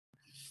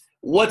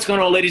What's going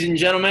on, ladies and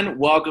gentlemen?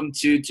 Welcome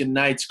to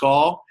tonight's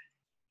call.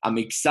 I'm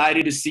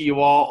excited to see you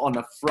all on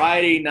a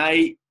Friday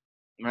night,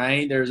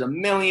 right? There's a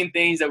million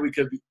things that we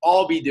could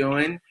all be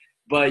doing,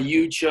 but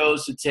you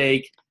chose to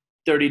take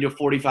 30 to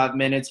 45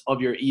 minutes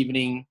of your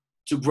evening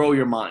to grow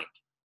your mind,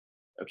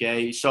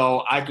 okay?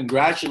 So I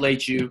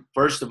congratulate you,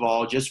 first of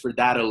all, just for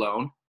that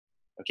alone,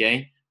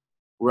 okay?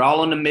 We're all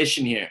on a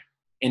mission here,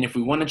 and if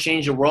we want to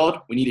change the world,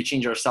 we need to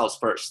change ourselves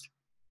first.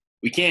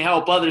 We can't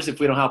help others if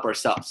we don't help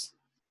ourselves,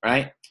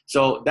 right?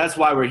 So that's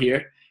why we're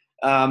here.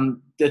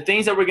 The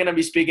things that we're going to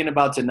be speaking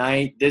about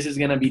tonight, this is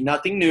going to be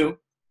nothing new,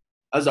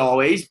 as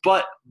always,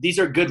 but these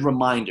are good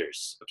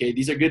reminders, okay?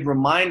 These are good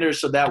reminders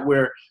so that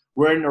we're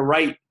in the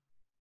right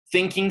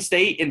thinking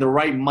state, in the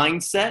right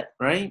mindset,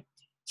 right?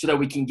 So that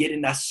we can get in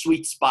that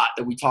sweet spot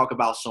that we talk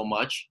about so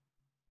much.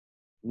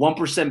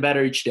 1%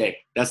 better each day.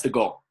 That's the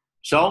goal.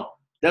 So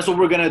that's what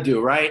we're going to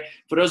do, right?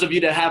 For those of you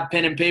that have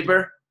pen and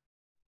paper,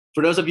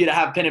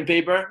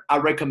 I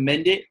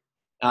recommend it.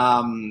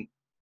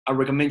 I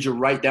recommend you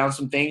write down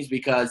some things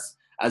because,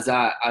 as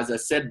I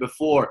said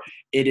before,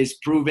 it is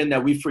proven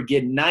that we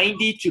forget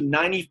 90 to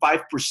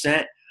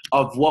 95%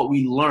 of what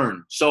we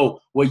learn. So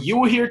what you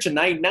will hear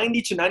tonight,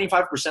 90 to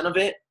 95% of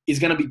it is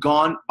going to be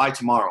gone by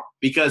tomorrow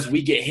because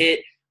we get hit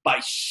by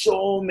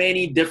so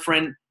many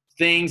different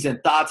things and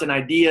thoughts and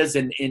ideas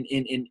and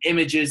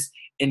images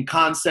and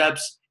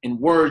concepts and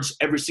words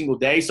every single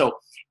day. So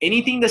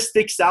anything that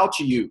sticks out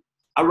to you,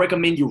 I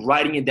recommend you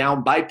writing it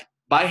down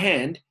by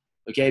hand,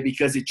 okay,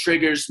 because it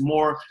triggers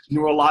more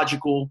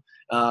neurological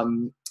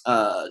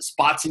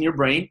spots in your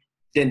brain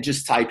than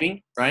just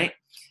typing, right?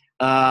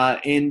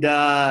 And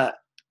we're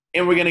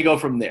going to go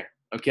from there,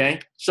 okay?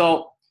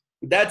 So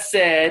with that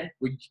said,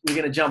 we're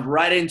going to jump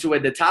right into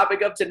it. The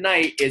topic of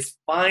tonight is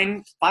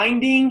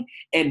finding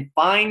and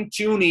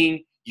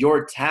fine-tuning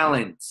your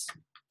talents.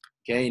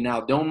 Okay,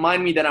 now don't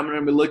mind me that I'm going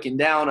to be looking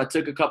down. I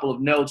took a couple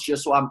of notes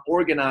just so I'm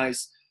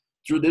organized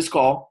through this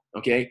call,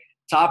 okay?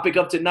 Topic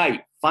of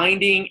tonight,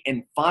 finding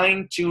and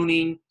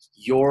fine-tuning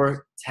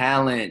your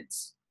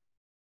talents.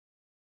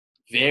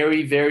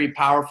 Very, very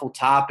powerful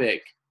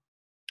topic.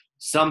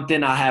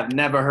 Something I have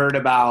never heard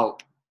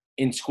about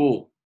in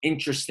school.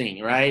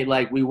 Interesting, right?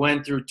 Like we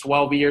went through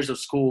 12 years of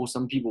school,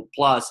 some people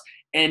plus,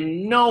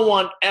 and no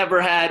one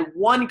ever had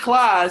one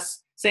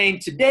class saying,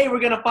 today we're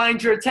going to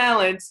find your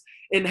talents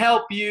and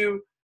help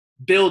you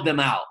build them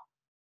out.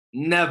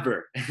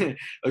 Never.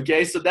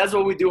 Okay, so that's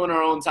what we do in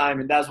our own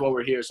time, and that's why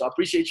we're here. So I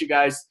appreciate you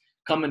guys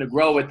coming to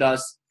grow with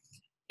us.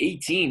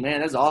 18, man,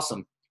 that's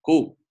awesome.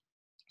 Cool.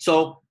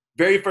 So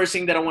very first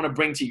thing that I want to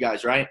bring to you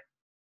guys, right?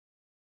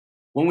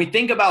 When we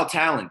think about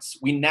talents,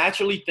 we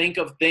naturally think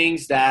of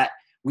things that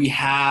we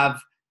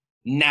have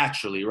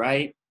naturally,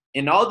 right?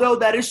 And although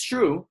that is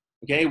true,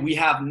 okay, we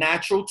have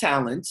natural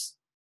talents.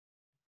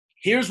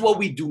 Here's what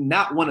we do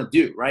not want to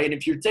do, right? And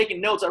if you're taking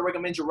notes, I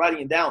recommend you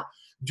writing it down.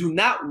 Do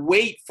not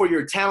wait for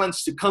your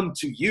talents to come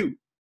to you.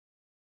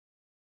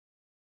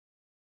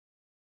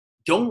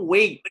 Don't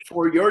wait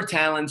for your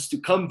talents to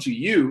come to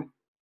you.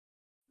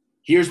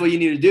 Here's what you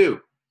need to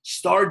do.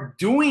 Start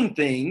doing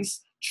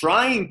things,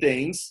 trying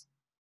things,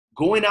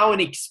 going out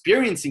and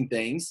experiencing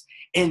things,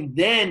 and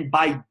then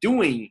by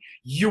doing,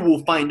 you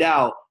will find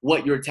out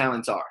what your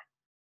talents are.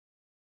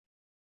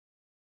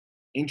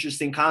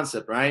 Interesting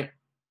concept, right?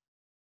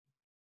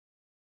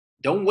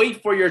 Don't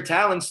wait for your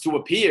talents to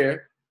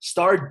appear.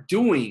 Start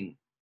doing,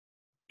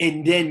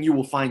 and then you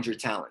will find your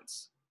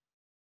talents.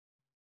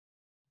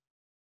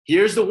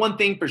 Here's the one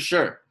thing for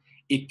sure.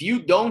 If you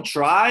don't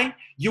try,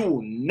 you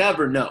will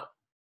never know.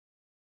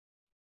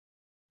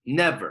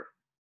 Never.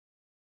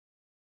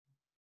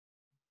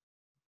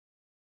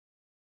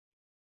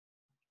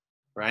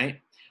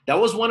 Right? That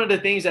was one of the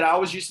things that I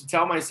always used to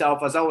tell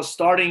myself as I was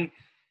starting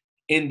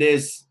in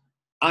this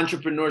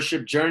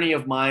entrepreneurship journey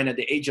of mine at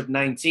the age of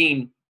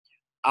 19.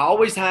 I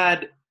always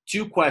had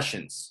two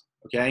questions,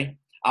 okay?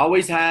 I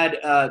always had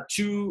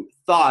two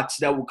thoughts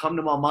that would come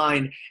to my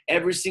mind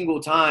every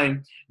single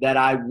time that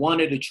I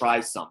wanted to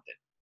try something.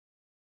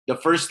 The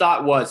first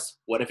thought was,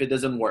 what if it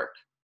doesn't work?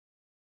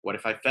 What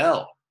if I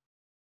fail?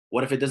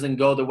 What if it doesn't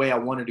go the way I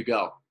wanted to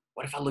go?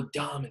 What if I look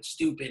dumb and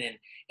stupid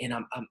and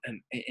I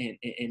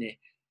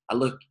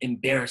look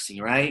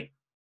embarrassing, right?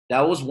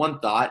 That was one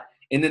thought.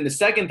 And then the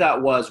second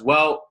thought was,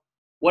 well,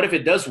 what if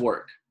it does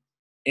work?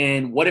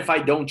 And what if I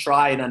don't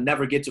try and I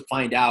never get to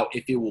find out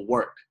if it will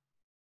work?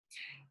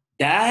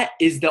 That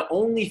is the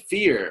only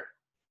fear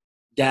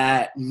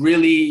that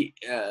really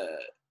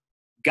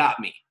got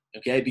me,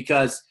 okay?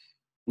 Because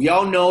we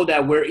all know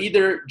that we're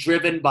either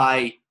driven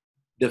by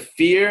the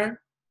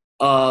fear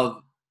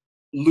of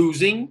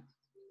losing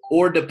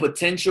or the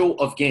potential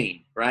of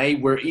gain,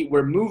 right?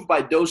 We're moved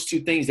by those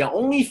two things. The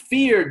only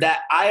fear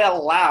that I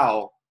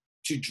allow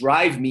to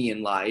drive me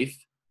in life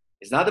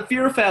is not the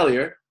fear of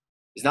failure.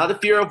 It's not the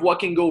fear of what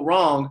can go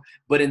wrong,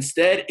 but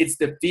instead it's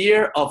the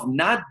fear of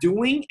not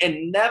doing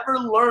and never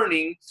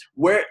learning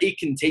where it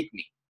can take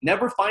me,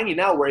 never finding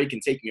out where it can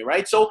take me,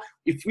 right? So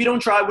if we don't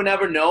try, we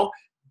never know.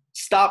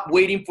 Stop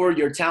waiting for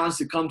your talents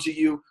to come to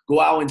you. Go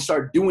out and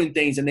start doing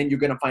things, and then you're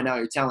going to find out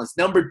your talents.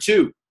 Number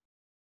two,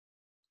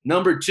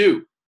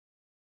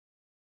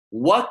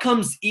 what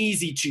comes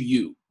easy to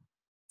you?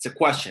 It's a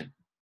question.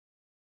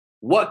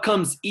 What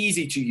comes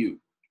easy to you,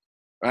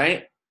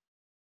 right?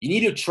 You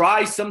need to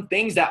try some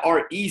things that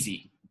are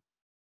easy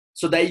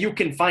so that you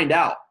can find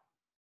out.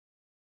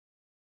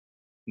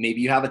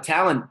 Maybe you have a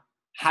talent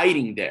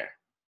hiding there,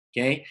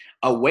 okay?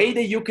 A way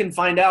that you can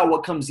find out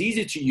what comes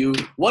easy to you,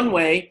 one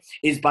way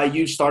is by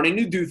you starting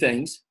to do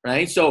things,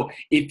 right? So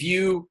if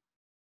you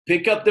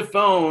pick up the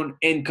phone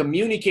and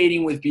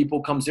communicating with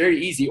people comes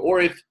very easy,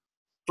 or if,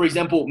 for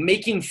example,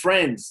 making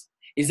friends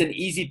is an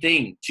easy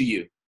thing to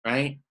you,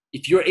 right?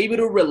 If you're able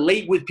to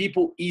relate with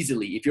people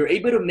easily, if you're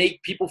able to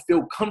make people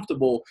feel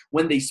comfortable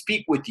when they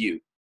speak with you,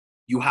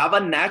 you have a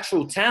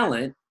natural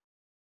talent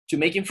to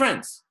making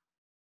friends.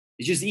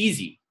 It's just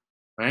easy,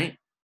 right?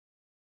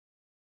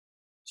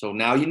 So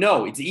now you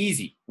know it's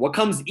easy. What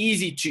comes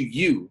easy to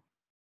you?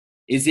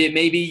 Is it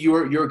maybe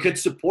you're a good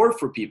support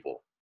for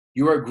people?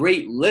 You're a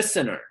great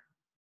listener,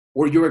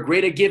 or you're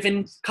great at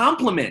giving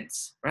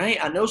compliments, right?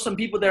 I know some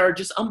people that are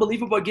just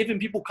unbelievable at giving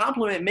people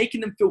compliments,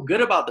 making them feel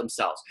good about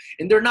themselves.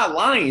 And they're not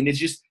lying. It's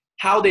just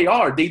how they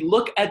are. They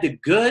look at the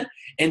good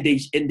and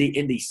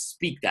they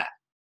speak that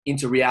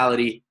into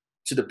reality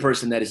to the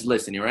person that is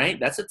listening, right?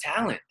 That's a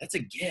talent. That's a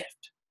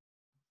gift.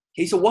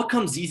 Okay, so what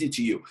comes easy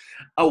to you?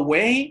 A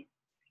way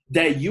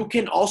that you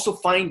can also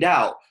find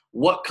out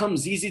what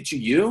comes easy to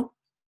you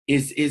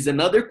is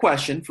another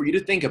question for you to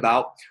think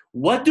about.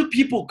 What do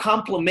people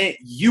compliment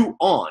you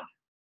on?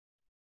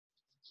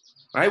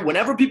 Right?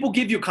 Whenever people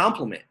give you a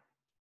compliment,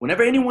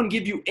 whenever anyone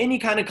give you any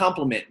kind of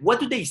compliment,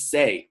 what do they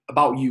say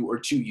about you or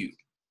to you?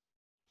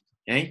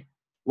 Okay?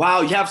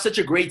 Wow, you have such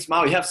a great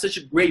smile. You have such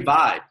a great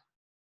vibe.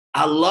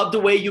 I love the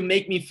way you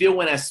make me feel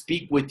when I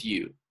speak with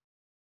you.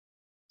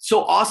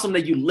 So awesome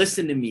that you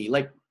listen to me.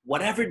 Like,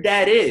 whatever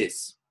that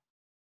is,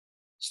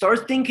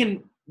 start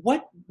thinking,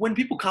 when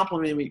people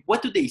compliment me,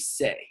 what do they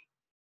say?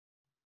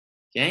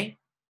 Okay?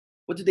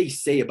 What do they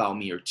say about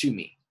me or to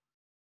me?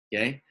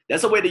 Okay?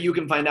 That's a way that you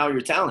can find out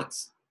your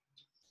talents.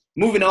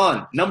 Moving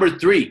on. Number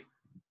 3,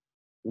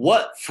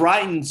 what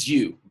frightens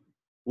you?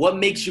 What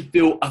makes you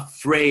feel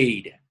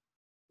afraid?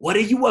 What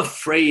are you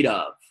afraid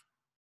of?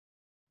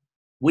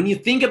 When you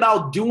think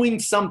about doing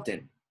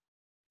something,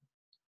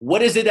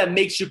 what is it that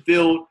makes you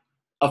feel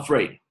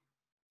afraid?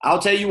 I'll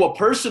tell you a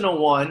personal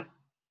one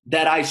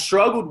that I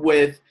struggled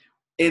with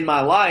in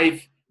my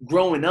life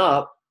growing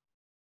up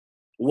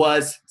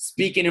was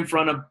speaking in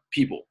front of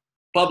people,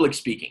 public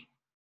speaking.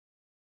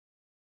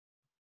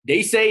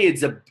 They say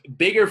it's a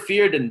bigger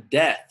fear than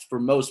death for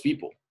most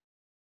people.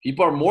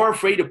 People are more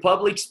afraid of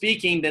public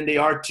speaking than they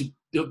are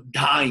of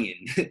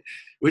dying,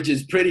 which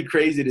is pretty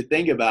crazy to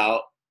think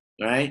about,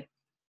 right?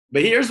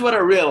 But here's what I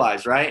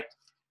realized, right?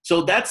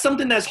 So that's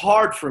something that's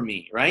hard for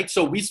me, right?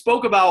 So we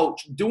spoke about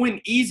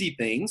doing easy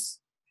things.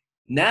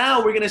 Now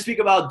we're going to speak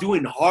about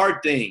doing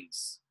hard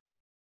things,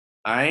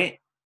 all right?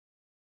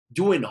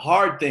 Doing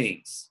hard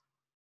things.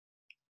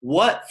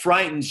 What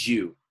frightens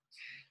you?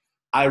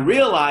 I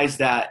realized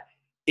that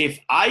if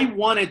I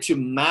wanted to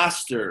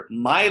master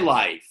my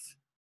life,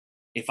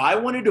 if I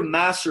wanted to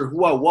master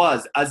who I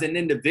was as an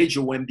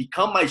individual and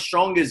become my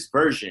strongest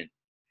version,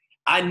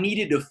 I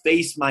needed to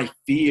face my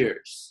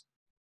fears.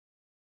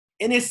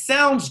 And it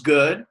sounds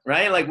good,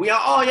 right? Like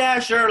oh yeah,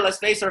 sure, let's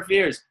face our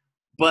fears.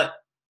 But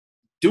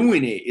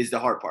doing it is the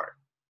hard part.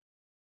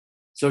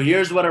 So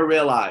here's what I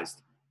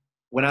realized.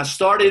 When I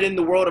started in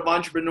the world of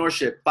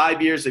entrepreneurship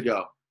 5 years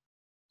ago,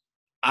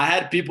 I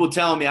had people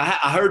tell me, I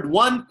heard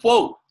one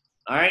quote,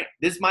 all right?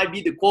 This might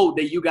be the quote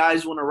that you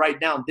guys want to write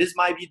down. This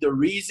might be the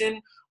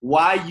reason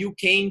why you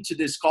came to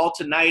this call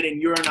tonight and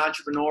you're an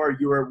entrepreneur,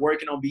 you're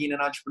working on being an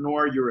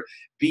entrepreneur, you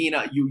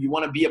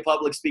want to be a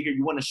public speaker,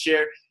 you want to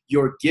share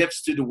your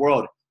gifts to the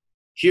world.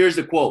 Here's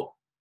the quote.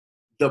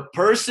 The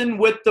person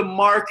with the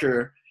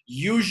marker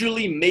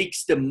usually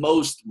makes the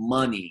most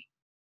money.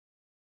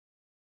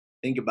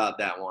 Think about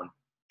that one.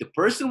 The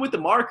person with the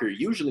marker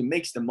usually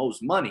makes the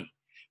most money.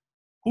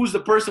 Who's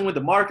the person with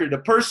the marker? The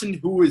person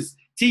who is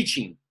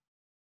teaching.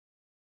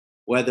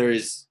 Whether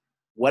it's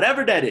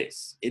whatever that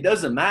is, it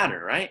doesn't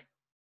matter, right?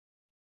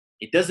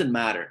 It doesn't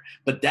matter.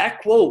 But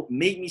that quote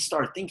made me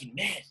start thinking,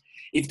 man,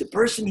 if the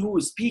person who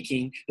is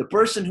speaking, the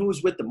person who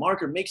is with the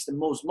marker makes the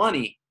most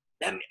money,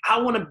 that I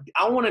want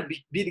to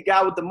be the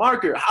guy with the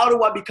marker. How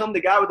do I become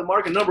the guy with the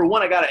marker? Number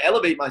one, I got to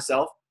elevate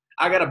myself.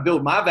 I got to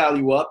build my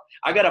value up.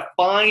 I got to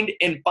find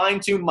and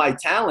fine-tune my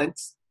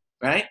talents,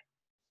 right?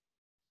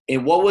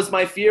 And what was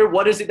my fear?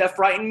 What is it that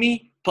frightened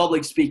me?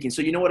 Public speaking.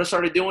 So you know what I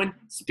started doing?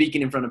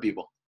 Speaking in front of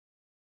people.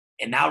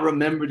 And now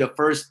remember the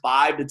first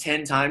 5 to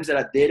 10 times that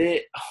I did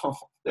it. Oh,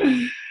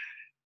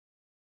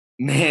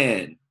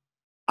 man.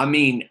 I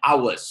mean, I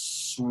was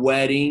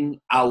sweating.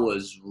 I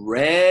was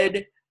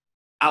red.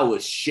 I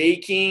was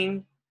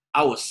shaking.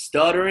 I was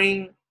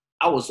stuttering.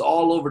 I was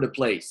all over the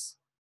place.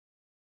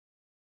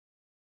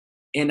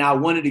 And I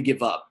wanted to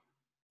give up.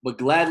 But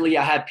gladly,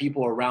 I had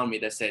people around me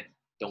that said,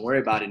 don't worry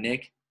about it,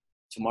 Nick.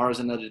 Tomorrow's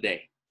another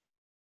day.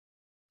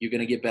 You're going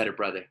to get better,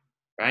 brother,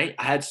 right?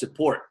 I had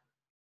support.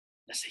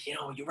 I said,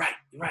 you're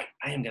right.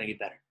 I am going to get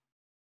better.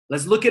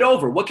 Let's look it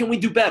over. What can we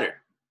do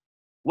better?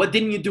 What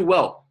didn't you do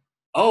well?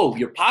 Oh,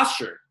 your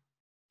posture.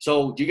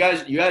 So you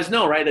guys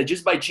know, right, that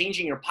just by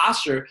changing your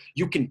posture,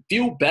 you can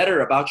feel better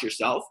about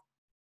yourself.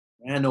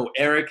 And I know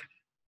Eric,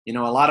 a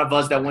lot of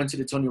us that went to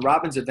the Tony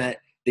Robbins event,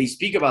 they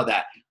speak about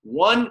that.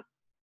 One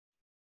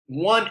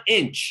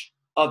inch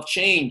of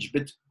change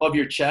of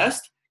your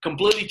chest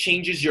completely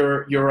changes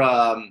your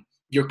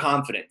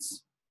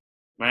confidence,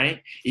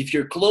 right? If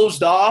you're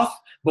closed off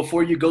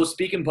before you go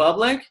speak in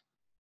public,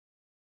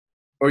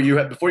 or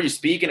before you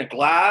speak in a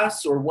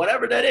class or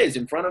whatever that is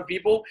in front of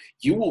people,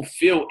 you will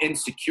feel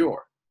insecure,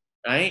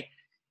 right?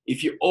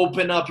 If you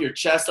open up your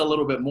chest a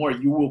little bit more,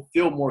 you will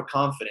feel more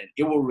confident.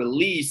 It will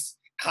release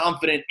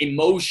confident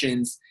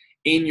emotions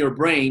in your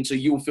brain, so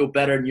you will feel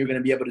better and you're going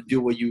to be able to do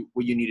what you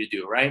need to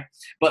do, right?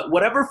 But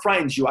whatever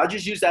frightens you, I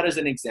just use that as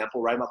an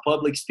example, right? My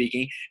public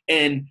speaking,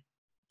 and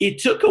it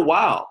took a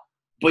while,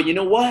 but you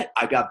know what?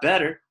 I got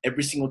better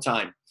every single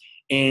time.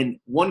 And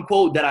one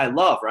quote that I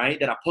love, right,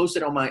 that I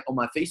posted on my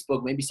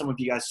Facebook, maybe some of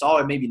you guys saw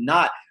it, maybe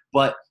not,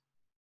 but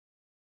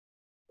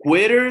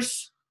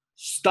quitters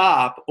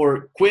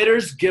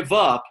give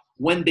up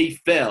when they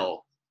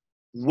fail.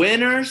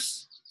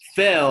 Winners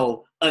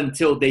fail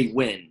until they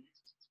win.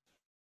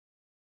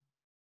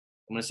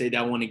 I'm going to say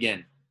that one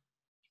again.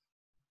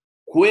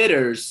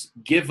 Quitters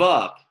give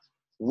up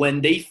when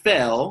they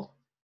fail.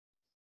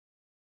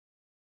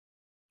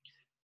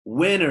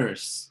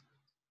 Winners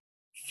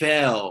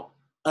fail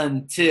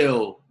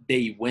until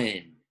they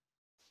win.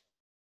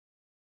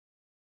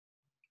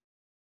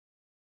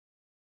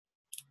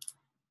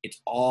 It's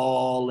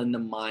all in the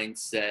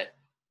mindset.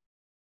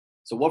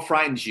 So what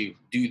frightens you?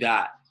 Do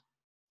that.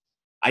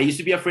 I used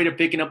to be afraid of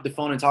picking up the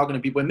phone and talking to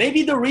people. And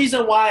maybe the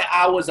reason why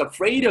I was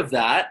afraid of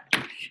that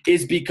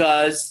is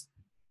because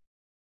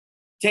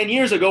 10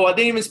 years ago, I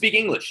didn't even speak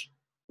English,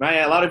 right?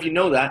 A lot of you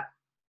know that.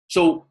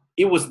 So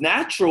it was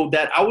natural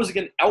that I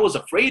was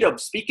afraid of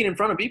speaking in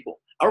front of people.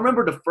 I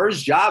remember the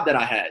first job that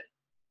I had,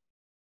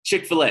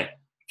 Chick-fil-A.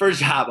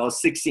 First job, I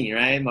was 16,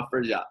 right? My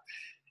first job.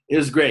 It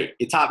was great.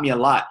 It taught me a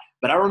lot.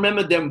 But I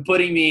remember them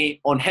putting me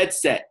on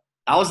headset.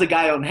 I was the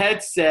guy on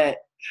headset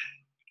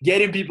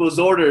getting people's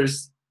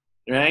orders,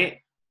 right?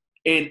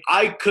 And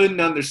I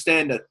couldn't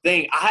understand a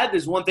thing. I had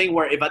this one thing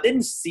where if I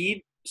didn't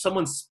see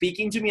someone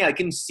speaking to me, I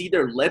couldn't see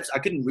their lips, I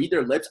couldn't read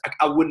their lips,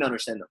 I wouldn't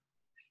understand them.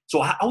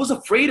 So I was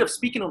afraid of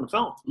speaking on the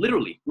phone,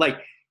 literally. Like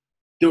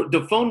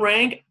the phone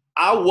rang,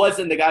 I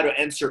wasn't the guy to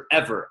answer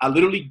ever. I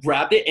literally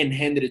grabbed it and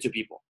handed it to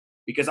people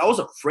because I was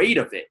afraid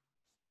of it.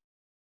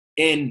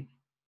 And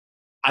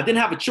I didn't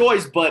have a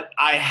choice, but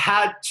I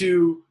had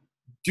to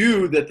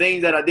do the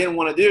things that I didn't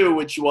want to do,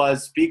 which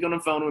was speak on the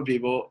phone with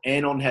people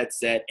and on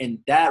headset. And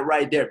that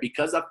right there,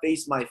 because I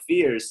faced my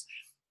fears,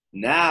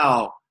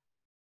 now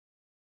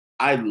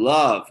I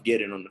love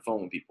getting on the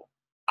phone with people.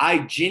 I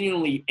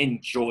genuinely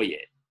enjoy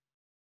it.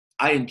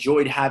 I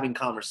enjoyed having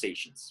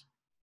conversations,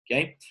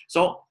 okay?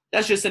 So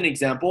that's just an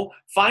example.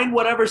 Find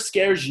whatever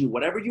scares you,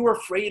 whatever you're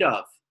afraid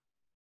of,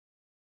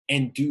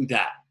 and do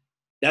that.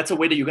 That's a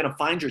way that you're going to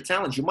find your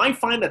talents. You might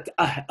find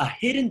a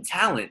hidden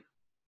talent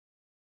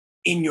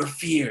in your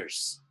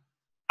fears.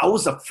 I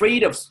was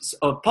afraid of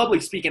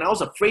public speaking. I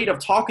was afraid of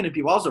talking to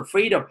people. I was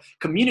afraid of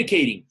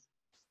communicating.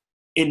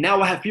 And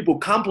now I have people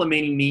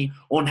complimenting me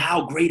on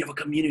how great of a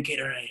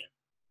communicator I am.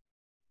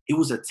 It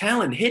was a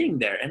talent hitting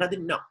there, and I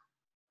didn't know,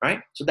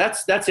 right? So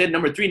that's it.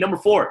 Number 3. Number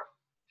 4,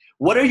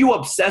 what are you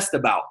obsessed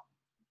about?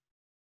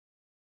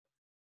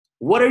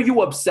 What are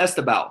you obsessed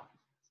about?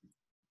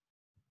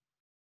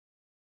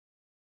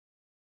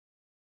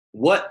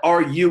 What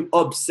are you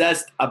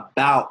obsessed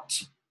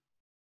about?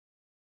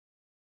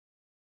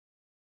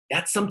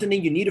 That's something that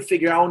you need to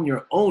figure out on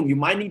your own. You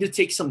might need to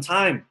take some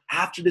time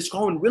after this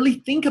call and really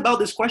think about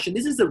this question.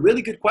 This is a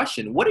really good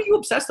question. What are you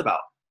obsessed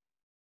about?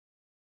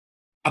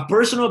 A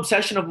personal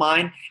obsession of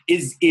mine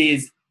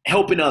is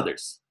helping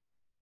others,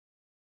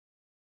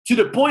 to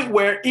the point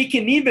where it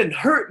can even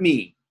hurt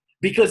me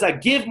because I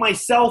give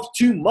myself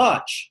too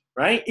much,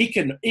 right?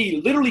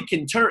 It literally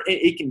can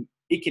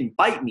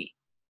bite me.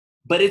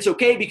 But it's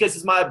okay because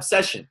it's my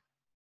obsession.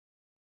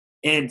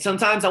 And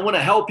sometimes I want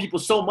to help people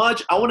so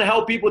much, I want to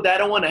help people that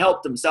don't want to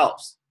help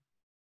themselves.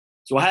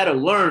 So I had to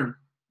learn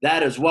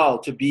that as well,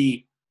 to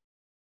be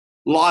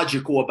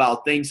logical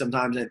about things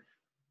sometimes. And,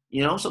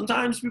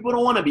 sometimes people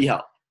don't want to be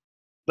helped.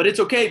 But it's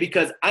okay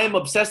because I am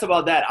obsessed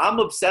about that. I'm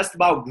obsessed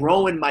about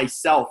growing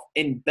myself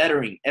and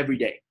bettering every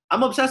day.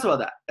 I'm obsessed about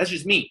that. That's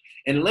just me.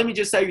 And let me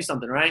just tell you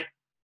something, right?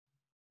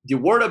 The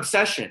word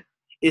obsession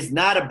is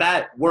not a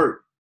bad word.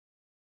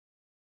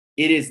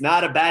 It is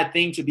not a bad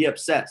thing to be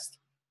obsessed.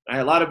 Right?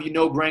 A lot of you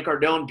know Grant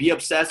Cardone, be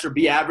obsessed or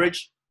be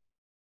average.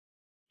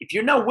 If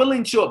you're not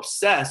willing to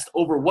obsess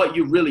over what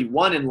you really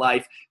want in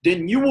life,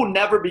 then you will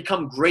never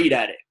become great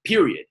at it,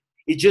 period.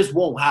 It just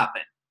won't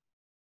happen.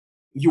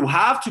 You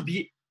have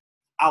to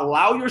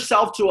allow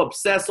yourself to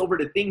obsess over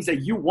the things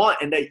that you want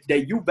and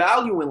that you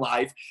value in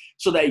life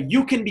so that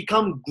you can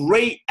become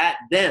great at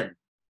them.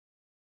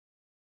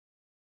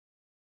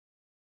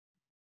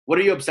 What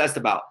are you obsessed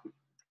about?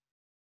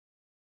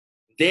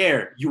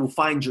 There you will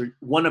find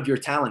one of your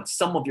talents,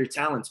 some of your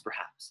talents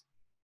perhaps.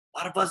 A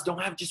lot of us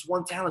don't have just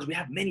one talent. We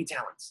have many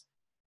talents.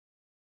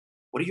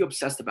 What are you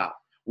obsessed about?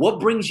 What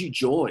brings you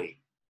joy?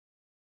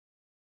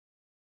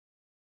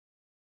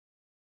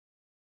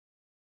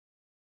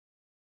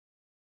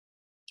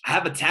 I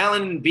have a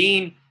talent in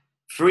being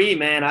free,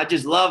 man. I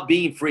just love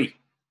being free.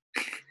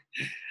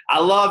 I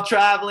love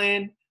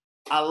traveling.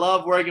 I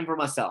love working for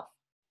myself.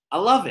 I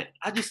love it.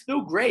 I just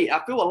feel great.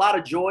 I feel a lot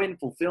of joy and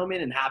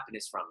fulfillment and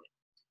happiness from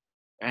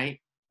it, right?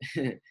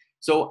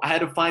 So I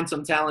had to find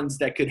some talents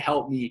that could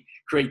help me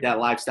create that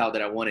lifestyle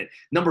that I wanted.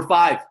 Number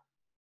 5,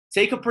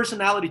 take a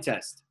personality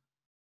test,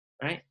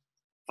 right?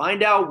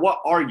 Find out what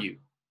are you.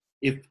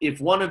 If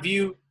one of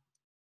you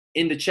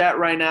in the chat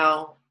right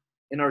now,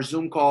 in our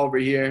Zoom call over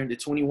here, the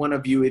 21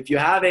 of you, if you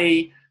have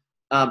a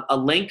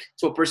link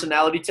to a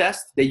personality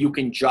test that you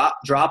can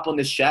drop on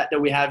this chat that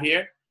we have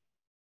here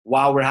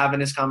while we're having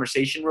this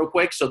conversation real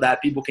quick so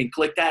that people can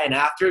click that, and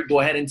after, go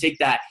ahead and take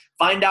that.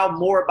 Find out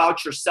more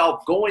about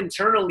yourself. Go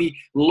internally,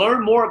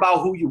 learn more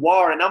about who you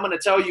are, and I'm going to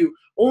tell you,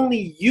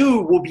 only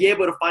you will be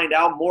able to find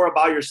out more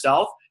about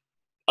yourself.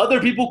 Other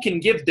people can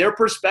give their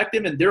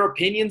perspective and their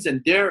opinions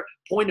and their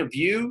point of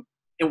view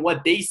and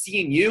what they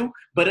see in you,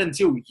 but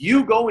until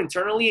you go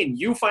internally and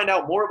you find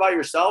out more about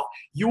yourself,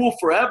 you will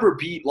forever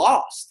be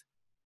lost.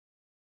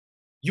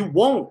 You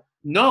won't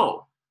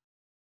know.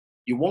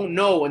 You won't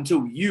know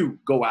until you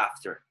go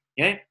after,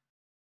 okay?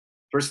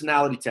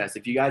 Personality test.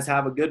 If you guys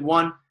have a good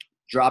one,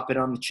 drop it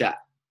on the chat.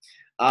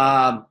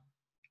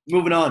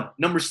 Moving on.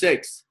 Number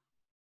 6.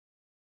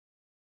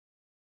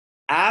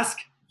 Ask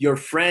your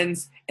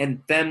friends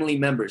and family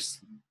members.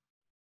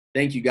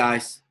 Thank you,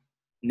 guys.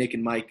 Nick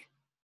and Mike.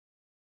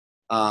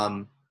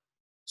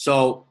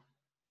 So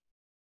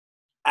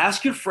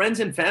ask your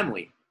friends and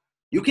family.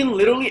 You can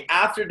literally,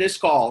 after this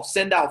call,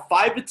 send out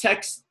 5 to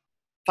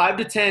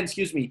 10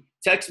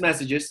 text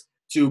messages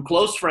to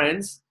close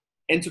friends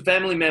and to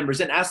family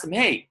members and ask them,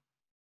 hey,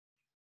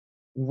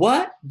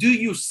 what do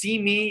you see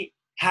me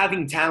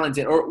having talent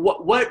in? Or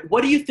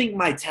what do you think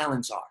my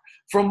talents are?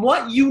 From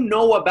what you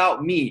know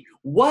about me,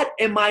 what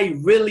am I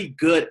really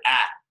good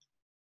at?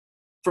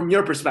 From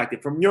your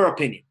perspective, from your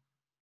opinion.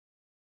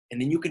 And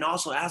then you can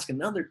also ask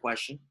another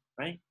question,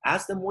 right?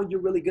 Ask them what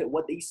you're really good,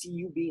 what they see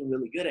you being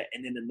really good at.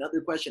 And then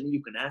another question that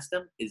you can ask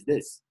them is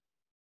this.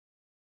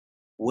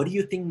 What do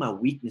you think my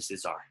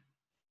weaknesses are?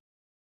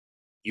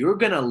 You're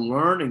going to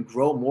learn and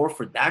grow more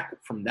from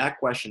that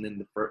question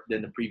than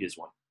the previous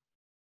one.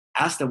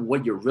 Ask them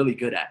what you're really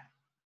good at.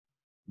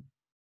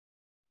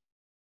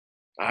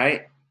 All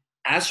right?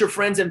 Ask your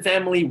friends and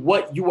family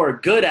what you are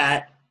good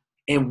at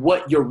and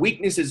what your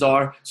weaknesses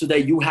are so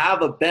that you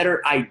have a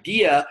better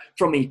idea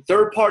from a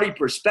third-party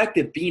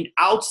perspective, being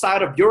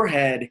outside of your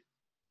head,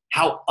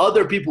 how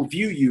other people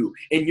view you.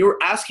 And you're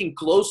asking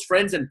close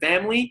friends and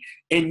family,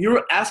 and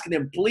you're asking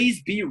them,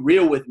 please be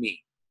real with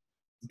me.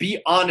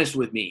 Be honest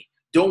with me.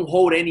 Don't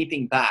hold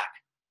anything back.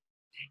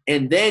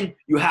 And then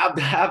you have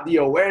to have the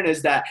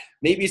awareness that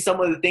maybe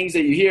some of the things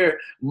that you hear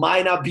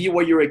might not be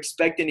what you're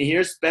expecting to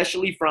hear,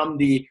 especially from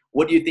the,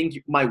 what do you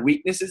think my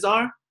weaknesses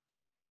are?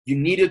 You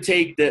need to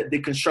take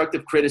the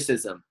constructive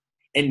criticism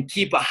and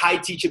keep a high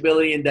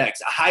teachability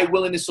index, a high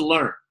willingness to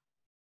learn.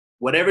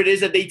 Whatever it is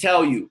that they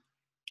tell you,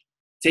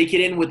 take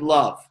it in with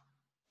love.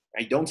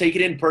 Right? Don't take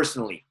it in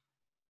personally.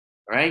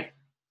 All right?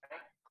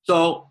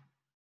 So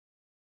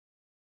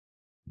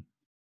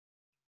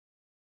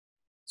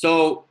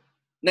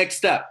next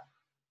step.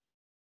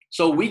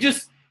 So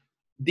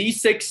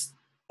these 6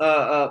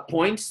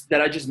 points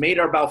that I just made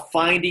are about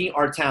finding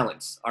our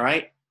talents, all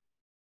right?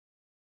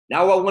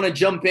 Now I want to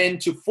jump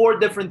into 4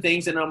 different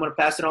things, and I'm going to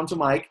pass it on to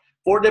Mike.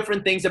 4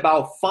 different things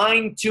about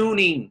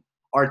fine-tuning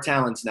our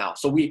talents now.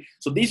 So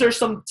these are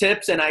some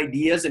tips and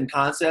ideas and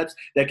concepts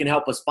that can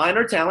help us find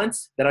our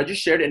talents that I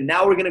just shared, and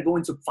now we're going to go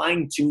into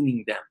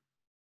fine-tuning them,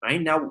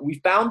 right? Now we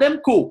found them,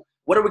 cool.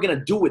 What are we going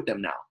to do with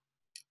them now,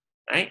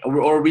 right?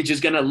 Or are we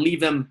just going to leave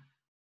them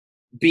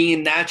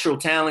being natural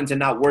talents and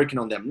not working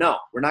on them? No,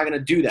 we're not going to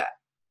do that.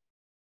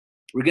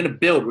 We're going to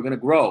build. We're going to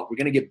grow. We're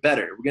going to get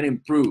better. We're going to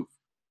improve,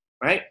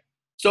 right?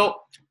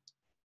 So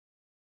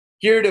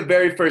here the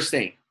very first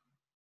thing.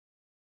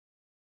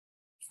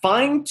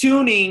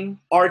 Fine-tuning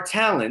our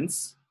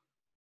talents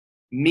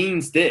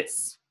means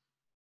this.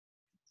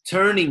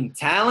 Turning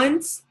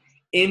talents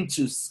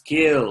into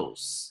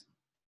skills.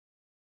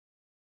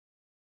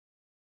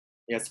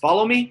 You guys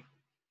follow me?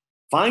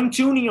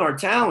 Fine-tuning our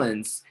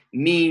talents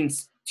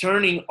means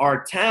turning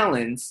our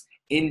talents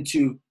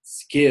into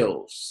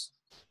skills.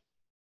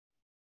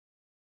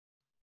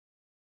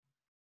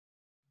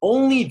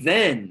 Only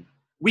then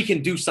we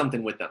can do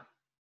something with them.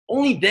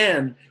 Only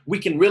then we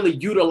can really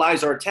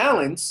utilize our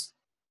talents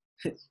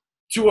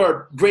to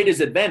our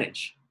greatest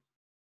advantage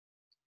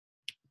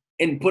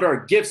and put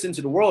our gifts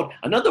into the world.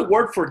 Another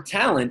word for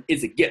talent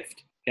is a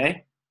gift,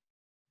 okay?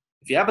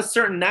 If you have a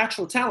certain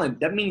natural talent,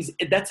 that means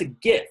that's a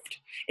gift.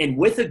 And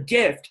with a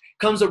gift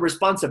comes a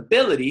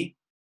responsibility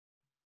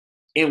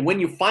And when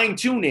you fine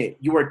tune it,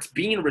 you are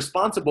being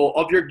responsible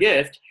of your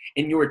gift,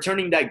 and you are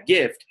turning that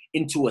gift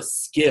into a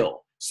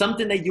skill,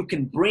 something that you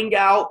can bring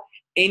out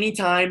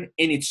anytime,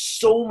 and it's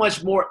so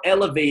much more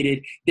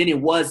elevated than it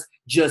was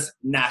just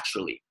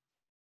naturally.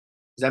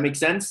 Does that make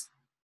sense?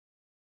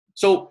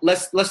 So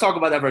let's talk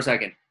about that for a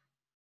second.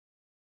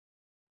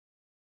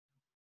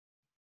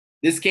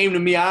 This came to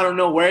me. I don't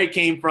know where it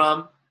came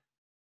from.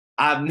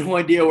 I have no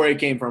idea where it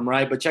came from,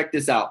 right? But check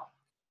this out.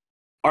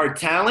 Our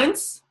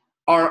talents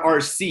are our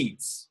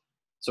seeds.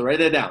 So write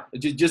that down.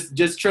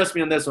 Just trust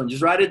me on this one.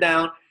 Just write it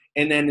down,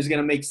 and then it's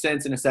going to make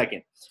sense in a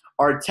second.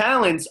 Our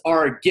talents are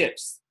our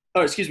gifts.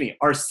 Oh, excuse me,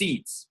 our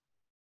seeds.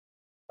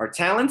 Our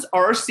talents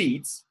are our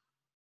seeds.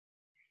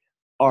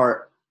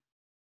 Our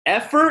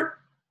effort,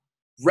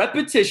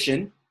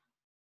 repetition,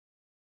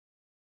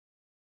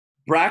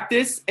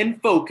 practice,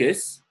 and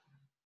focus.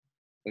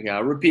 Okay,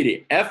 I'll repeat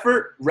it.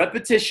 Effort,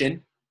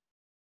 repetition,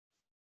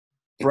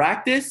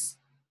 practice,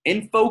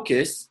 and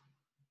focus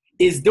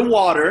is the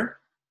water.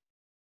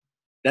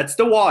 That's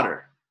the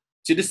water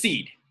to the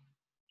seed.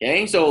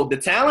 Okay, so the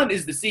talent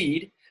is the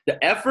seed.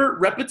 The effort,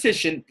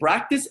 repetition,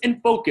 practice,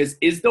 and focus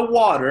is the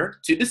water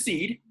to the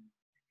seed.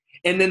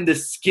 And then the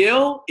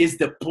skill is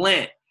the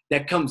plant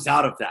that comes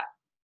out of that.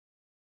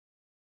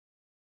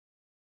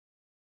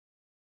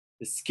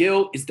 The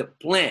skill is the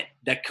plant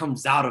that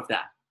comes out of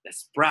that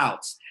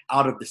sprouts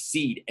out of the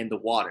seed and the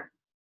water,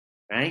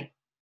 right?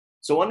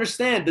 So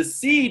understand, the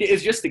seed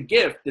is just a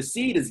gift. The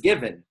seed is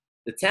given.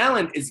 The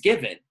talent is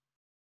given.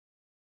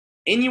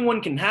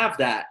 Anyone can have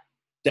that.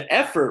 The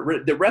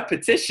effort, the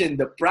repetition,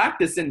 the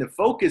practice, and the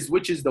focus,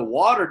 which is the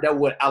water that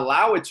would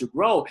allow it to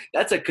grow,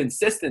 that's a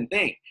consistent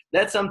thing.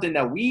 That's something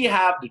that we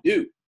have to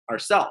do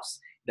ourselves.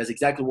 That's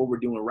exactly what we're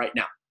doing right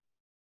now.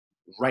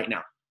 Right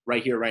now.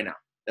 Right here, right now.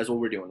 That's what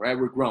we're doing, right?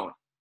 We're growing.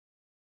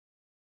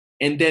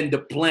 And then the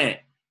plant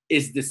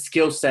is the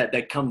skill set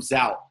that comes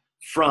out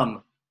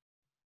from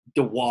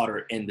the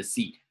water and the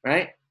seed,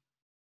 right?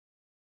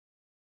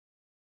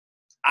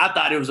 I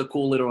thought it was a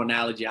cool little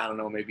analogy. I don't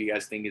know, maybe you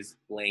guys think it's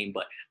lame,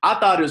 but I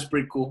thought it was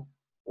pretty cool.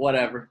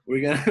 Whatever.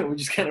 We're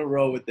just gonna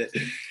roll with it.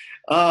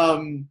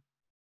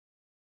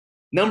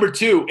 Number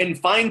 2, in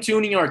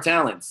fine-tuning our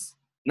talents.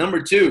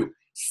 Number 2,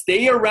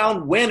 stay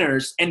around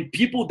winners and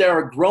people that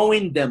are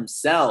growing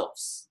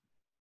themselves.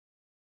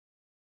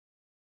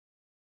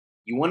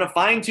 You want to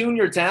fine-tune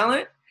your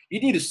talent?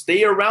 You need to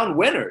stay around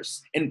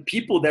winners and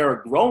people that are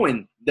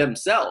growing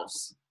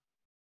themselves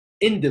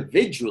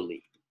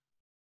individually.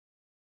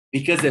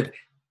 Because if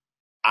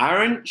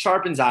iron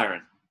sharpens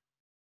iron,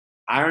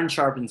 iron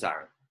sharpens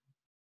iron.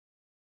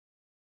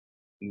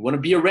 You want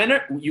to be a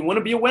winner? You want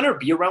to be a winner?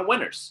 Be around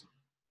winners,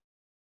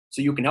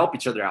 so you can help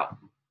each other out.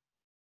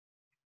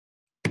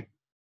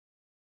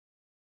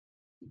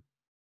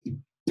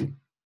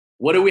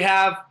 What do we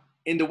have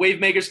in the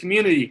Wavemakers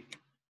community?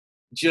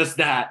 Just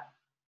that.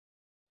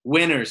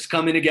 Winners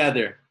coming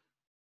together,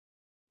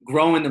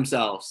 growing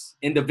themselves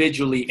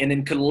individually, and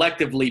then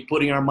collectively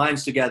putting our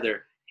minds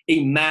together.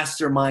 A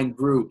mastermind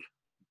group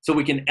so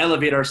we can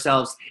elevate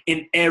ourselves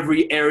in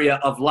every area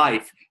of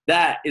life.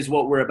 That is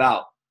what we're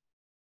about.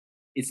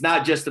 It's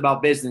not just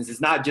about business.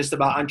 It's not just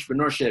about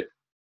entrepreneurship.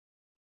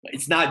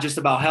 It's not just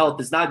about health.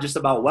 It's not just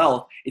about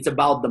wealth. It's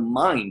about the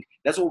mind.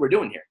 That's what we're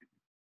doing here.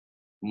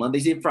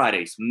 Mondays and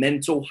Fridays,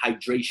 mental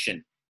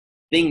hydration,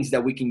 things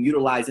that we can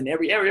utilize in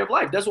every area of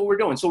life. That's what we're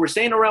doing. So we're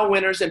staying around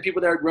winners and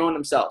people that are growing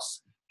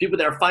themselves, people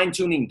that are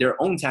fine-tuning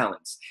their own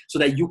talents so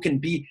that you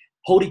can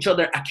hold each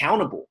other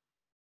accountable.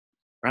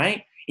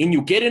 Right? And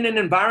you get in an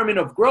environment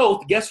of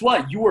growth, guess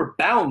what? You are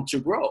bound to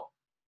grow.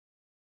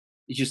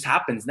 It just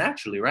happens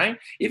naturally, right?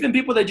 Even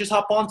people that just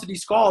hop onto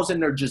these calls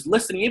and they're just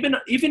listening, even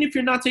if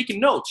you're not taking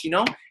notes, you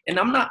know, and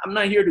I'm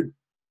not here to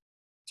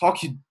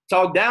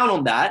talk down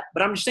on that,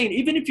 but I'm just saying,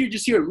 even if you're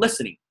just here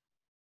listening,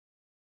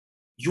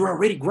 you're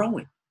already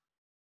growing.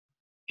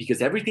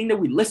 Because everything that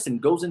we listen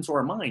goes into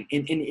our mind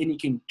and it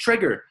can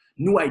trigger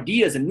new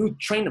ideas and new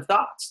train of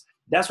thoughts.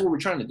 That's what we're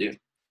trying to do.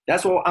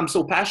 That's why I'm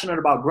so passionate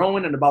about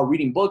growing and about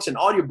reading books and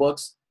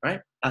audiobooks, right?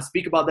 I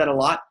speak about that a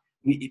lot.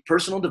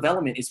 Personal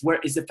development is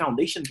the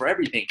foundation for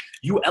everything.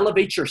 You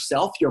elevate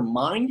yourself, your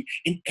mind,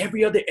 and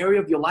every other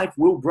area of your life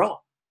will grow.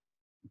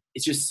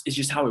 It's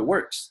just how it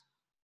works.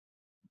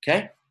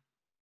 Okay?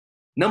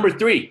 Number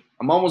 3,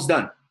 I'm almost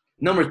done.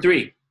 Number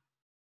 3,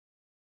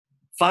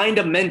 find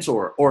a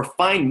mentor or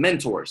find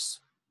mentors,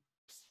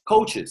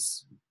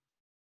 coaches,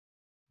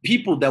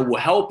 people that will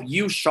help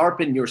you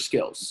sharpen your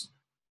skills.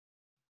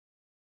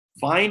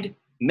 Find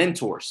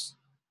mentors,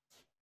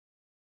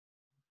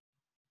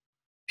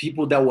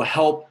 people that will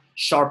help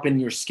sharpen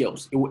your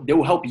skills. They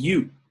will help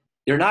you.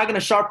 They're not going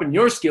to sharpen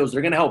your skills.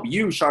 They're going to help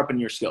you sharpen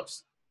your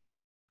skills.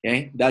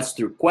 Okay? That's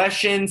through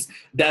questions.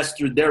 That's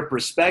through their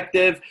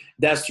perspective.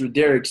 That's through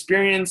their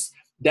experience.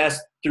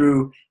 That's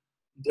through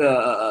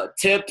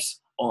tips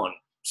on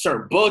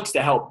certain books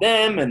that help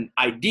them and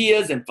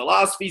ideas and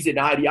philosophies and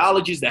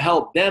ideologies that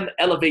help them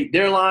elevate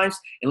their lives.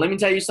 And let me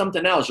tell you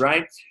something else,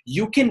 right?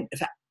 You can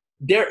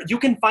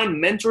find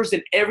mentors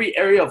in every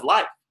area of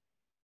life.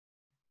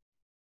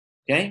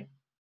 Okay?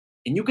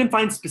 And you can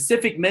find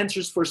specific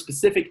mentors for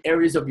specific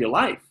areas of your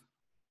life.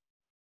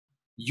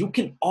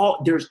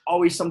 There's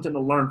always something to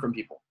learn from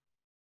people.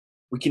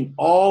 We can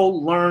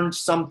all learn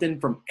something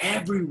from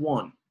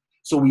everyone.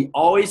 So we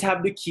always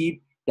have to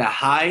keep the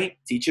high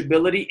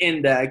teachability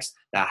index,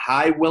 the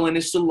high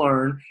willingness to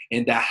learn,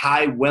 and the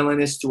high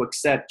willingness to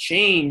accept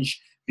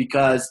change,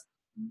 because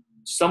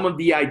some of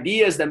the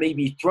ideas that may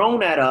be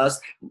thrown at us,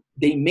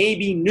 they may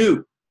be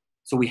new.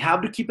 So we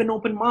have to keep an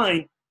open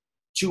mind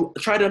to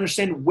try to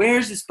understand,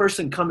 where's this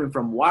person coming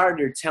from? Why are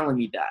they telling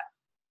me that?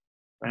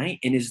 Right?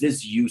 And is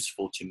this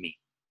useful to me?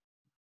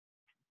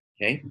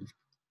 Okay.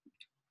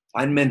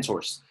 Find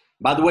mentors.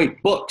 By the way,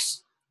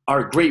 books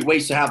are great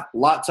ways to have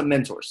lots of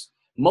mentors.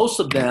 Most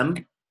of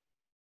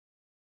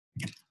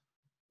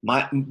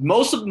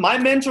my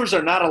mentors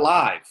are not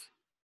alive,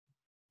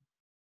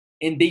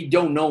 and they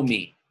don't know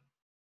me.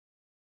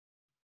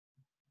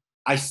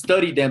 I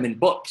study them in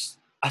books.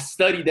 I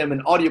study them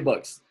in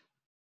audiobooks.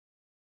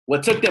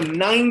 What took them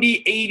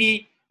 90,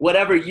 80,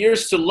 whatever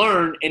years to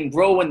learn and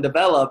grow and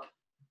develop,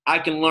 I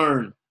can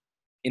learn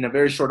in a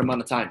very short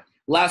amount of time.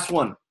 Last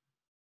one.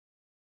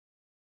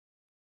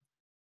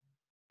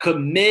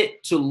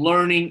 Commit to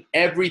learning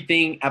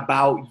everything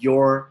about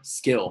your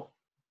skills.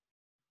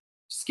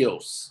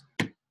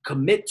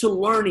 Commit to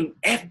learning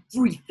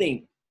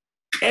everything,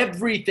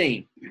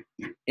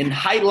 and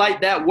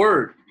highlight that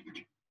word.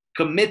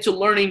 Commit to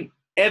learning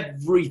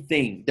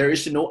everything there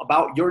is to know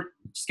about your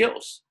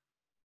skills.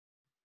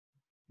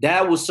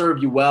 That will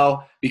serve you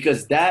well,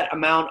 because that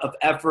amount of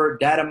effort,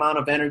 that amount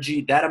of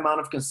energy, that amount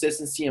of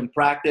consistency and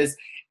practice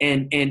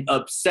and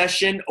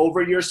obsession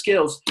over your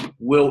skills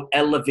will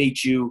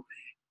elevate you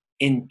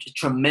in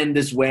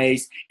tremendous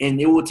ways,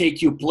 and it will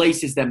take you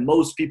places that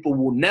most people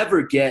will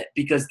never get,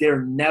 because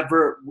they're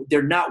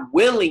not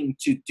willing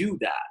to do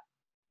that,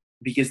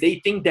 because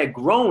they think that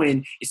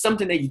growing is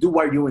something that you do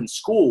while you're in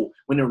school,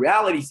 when in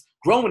reality,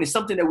 growing is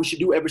something that we should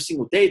do every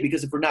single day,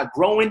 because if we're not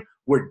growing,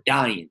 we're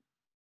dying,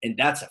 and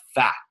that's a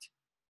fact,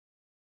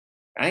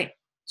 right?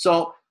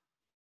 So,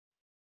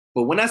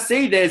 but when I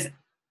say this,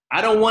 I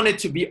don't want it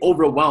to be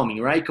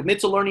overwhelming, right? Commit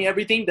to learning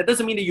everything. That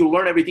doesn't mean that you'll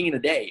learn everything in a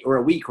day or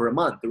a week or a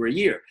month or a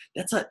year.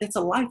 That's a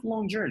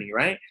lifelong journey,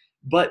 right?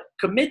 But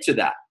commit to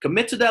that.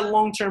 Commit to that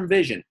long-term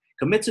vision.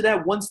 Commit to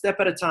that one step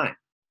at a time.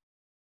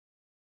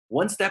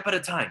 One step at a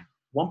time.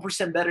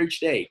 1% better each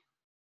day.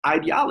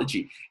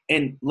 Ideology.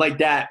 And like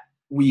that,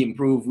 we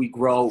improve, we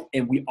grow,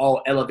 and we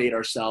all elevate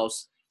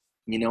ourselves,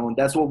 and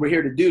that's what we're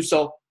here to do.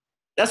 So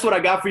that's what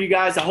I got for you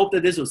guys. I hope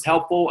that this was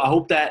helpful. I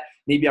hope that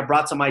maybe I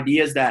brought some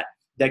ideas that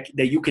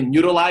you can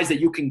utilize, that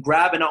you can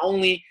grab. And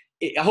I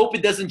hope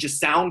it doesn't just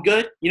sound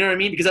good. You know what I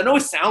mean? Because I know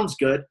it sounds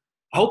good.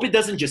 I hope it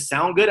doesn't just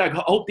sound good. I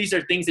hope these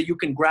are things that you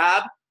can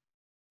grab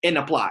and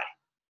apply,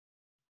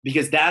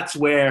 because that's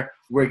where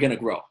we're going to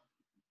grow.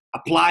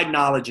 Applied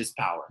knowledge is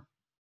power,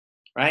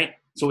 right?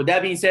 So with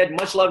that being said,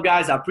 much love,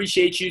 guys. I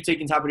appreciate you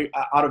taking time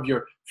out of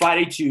your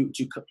Friday to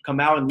come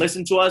out and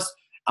listen to us.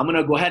 I'm going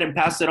to go ahead and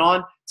pass it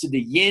on to the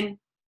yin,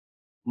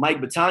 Mike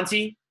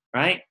Bitonti,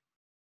 right?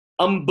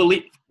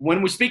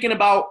 When we're speaking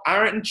about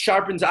iron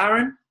sharpens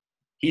iron,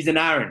 he's an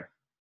iron,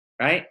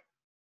 right?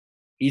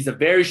 He's a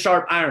very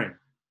sharp iron.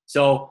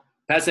 So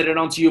pass it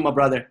on to you, my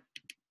brother.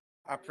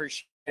 I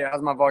appreciate it.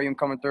 How's my volume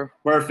coming through?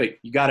 Perfect.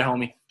 You got it,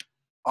 homie.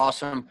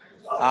 Awesome.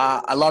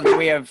 I love that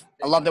we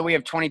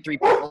have 23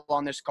 people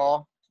on this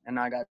call, and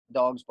I got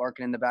dogs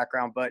barking in the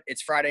background. But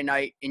it's Friday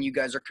night, and you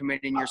guys are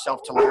committing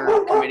yourself to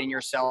learn, committing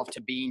yourself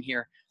to being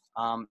here.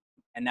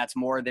 And that's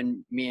more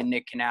than me and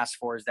Nick can ask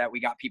for, is that we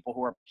got people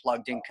who are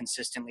plugged in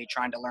consistently,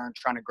 trying to learn,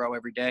 trying to grow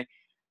every day.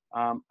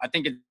 I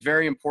think it's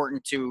very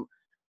important to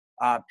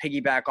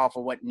piggyback off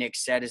of what Nick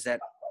said, is that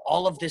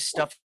all of this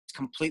stuff is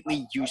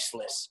completely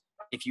useless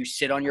if you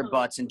sit on your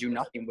butts and do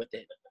nothing with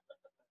it,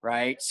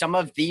 right? Some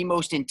of the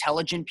most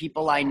intelligent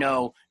people I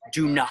know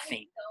do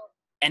nothing,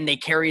 and they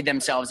carry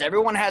themselves.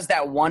 Everyone has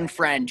that one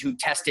friend who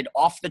tested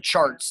off the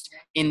charts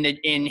in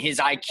his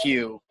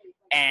IQ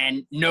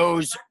and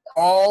knows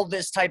all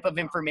this type of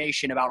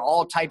information about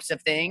all types of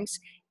things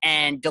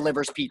and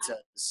delivers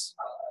pizzas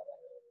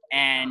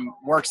and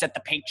works at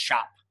the paint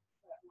shop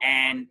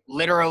and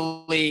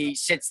literally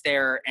sits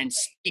there and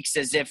speaks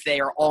as if they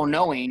are all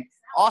knowing.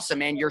 Awesome,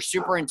 man. You're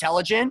super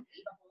intelligent,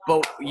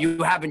 but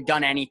you haven't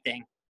done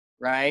anything,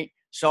 right?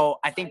 So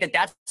I think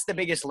that's the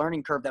biggest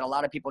learning curve that a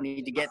lot of people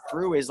need to get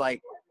through, is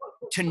like,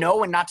 to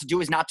know and not to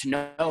do is not to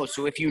know.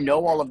 So if you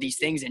know all of these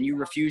things and you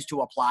refuse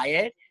to apply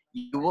it,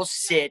 you will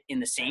sit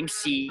in the same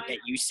seat that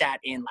you sat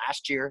in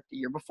last year, the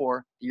year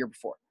before, the year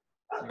before.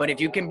 But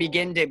if you can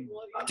begin to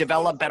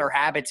develop better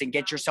habits and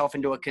get yourself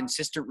into a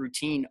consistent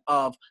routine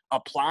of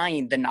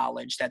applying the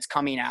knowledge that's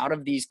coming out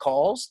of these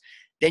calls,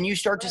 then you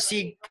start to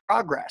see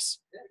progress.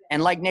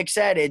 And like Nick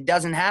said, it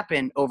doesn't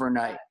happen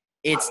overnight.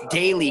 It's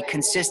daily,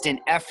 consistent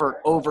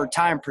effort over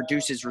time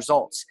produces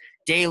results.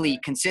 Daily,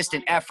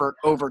 consistent effort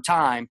over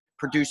time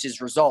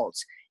produces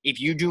results. If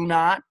you do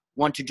not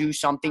want to do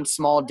something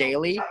small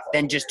daily,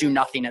 then just do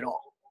nothing at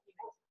all.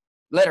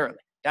 Literally.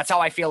 That's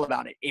how I feel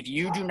about it. If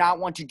you do not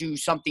want to do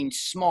something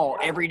small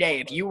every day,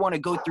 if you want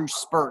to go through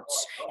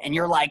spurts and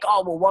you're like,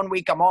 oh, well, 1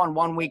 week I'm on,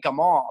 1 week I'm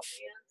off,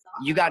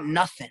 you got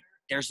nothing.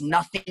 There's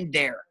nothing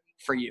there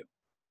for you.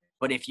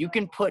 But if you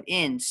can put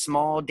in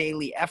small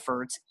daily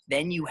efforts,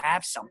 then you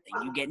have something.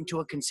 You get into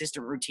a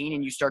consistent routine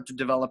and you start to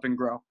develop and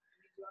grow,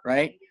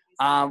 right?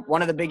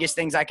 One of the biggest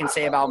things I can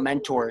say about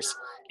mentors,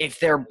 if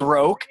they're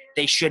broke,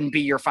 they shouldn't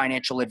be your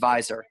financial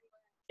advisor.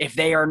 If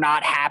they are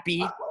not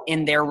happy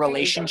in their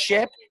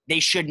relationship, they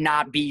should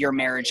not be your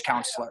marriage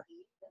counselor,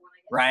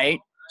 right?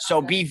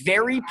 So be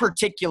very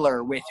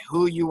particular with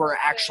who you are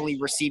actually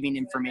receiving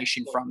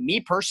information from.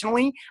 Me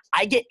personally,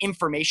 I get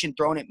information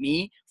thrown at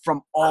me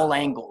from all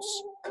angles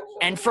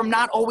and from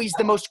not always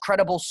the most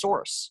credible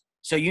source.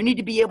 So you need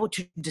to be able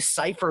to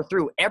decipher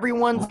through.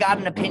 Everyone's got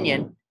an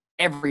opinion.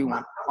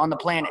 Everyone on the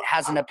planet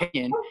has an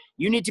opinion.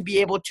 You need to be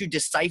able to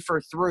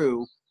decipher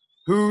through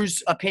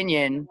whose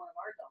opinion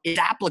is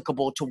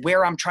applicable to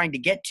where I'm trying to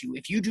get to.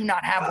 If you do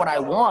not have what I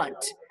want,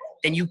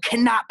 then you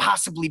cannot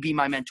possibly be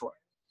my mentor.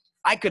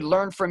 I could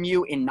learn from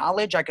you in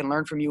knowledge. I can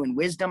learn from you in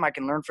wisdom. I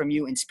can learn from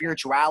you in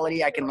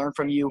spirituality. I can learn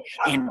from you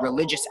in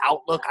religious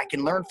outlook. I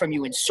can learn from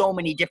you in so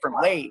many different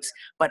ways,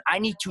 but I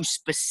need to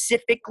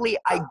specifically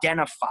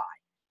identify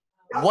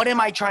what am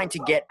I trying to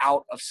get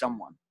out of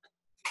someone.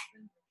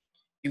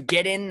 You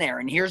get in there,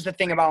 and here's the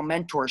thing about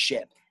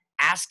mentorship.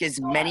 Ask as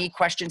many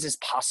questions as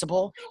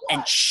possible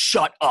and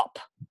shut up.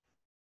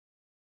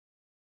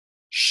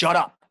 Shut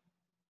up.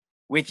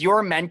 With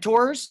your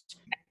mentors,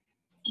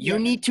 you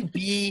need to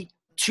be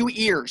 2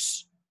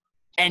 ears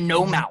and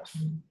no mouth.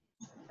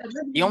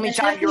 The only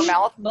time your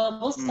mouth...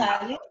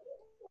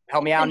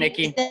 Help me out,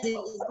 Nikki.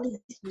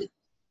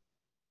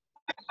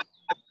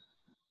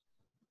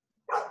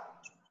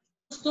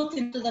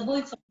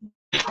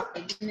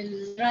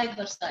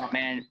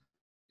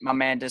 My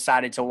man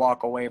decided to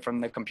walk away from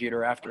the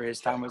computer after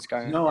his time was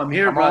gone. No, I'm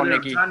here, brother.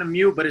 I'm trying to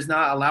mute, but it's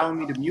not allowing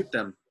me to mute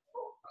them.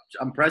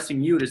 I'm pressing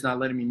mute. It's not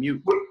letting me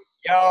mute.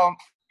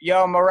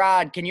 Yo,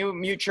 Murad, can you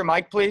mute your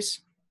mic,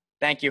 please?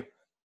 Thank you.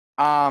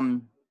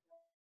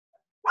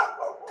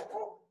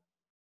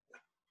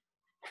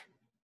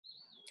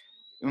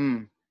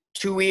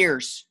 2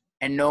 ears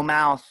and no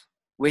mouth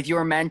with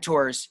your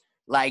mentors.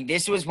 Like,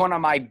 this was one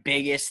of my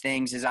biggest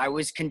things is I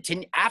was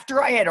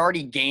after I had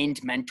already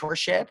gained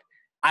mentorship,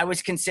 I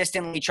was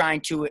consistently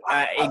trying to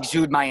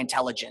exude my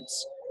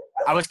intelligence.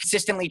 I was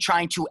consistently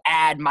trying to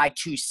add my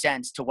 2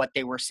 cents to what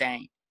they were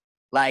saying.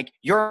 Like,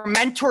 your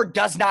mentor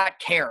does not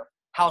care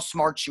how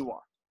smart you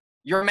are.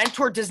 Your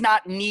mentor does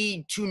not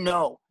need to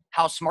know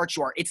how smart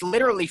you are. It's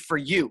literally for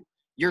you.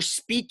 You're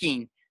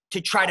speaking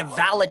to try to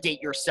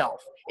validate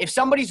yourself. If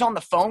somebody's on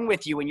the phone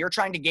with you and you're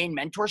trying to gain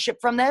mentorship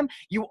from them,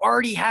 you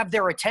already have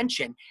their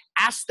attention.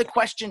 Ask the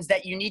questions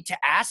that you need to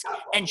ask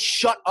and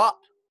shut up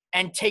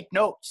and take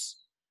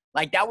notes.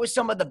 Like, that was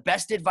some of the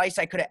best advice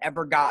I could have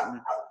ever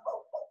gotten.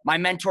 My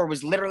mentor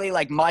was literally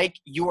like, Mike,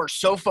 you are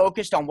so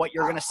focused on what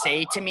you're going to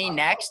say to me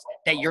next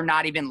that you're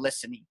not even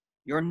listening.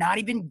 You're not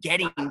even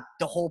getting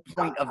the whole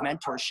point of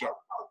mentorship,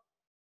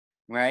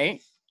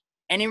 right?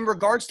 And in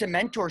regards to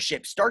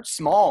mentorship, start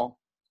small.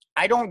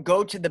 I don't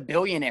go to the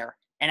billionaire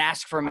and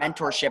ask for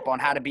mentorship on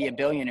how to be a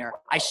billionaire.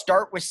 I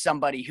start with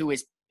somebody who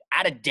is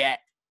out of debt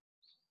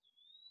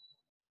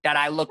that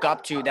I look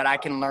up to, that I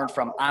can learn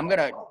from.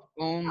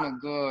 Oh my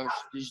gosh,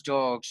 these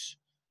dogs.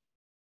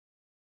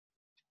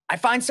 I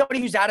find somebody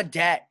who's out of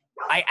debt.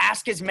 I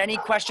ask as many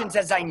questions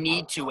as I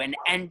need to.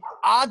 And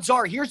odds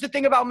are, here's the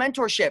thing about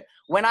mentorship.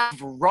 When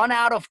I've run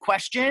out of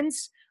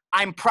questions,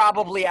 I'm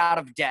probably out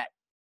of debt.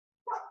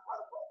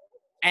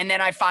 And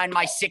then I find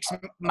my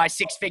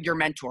six-figure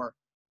mentor.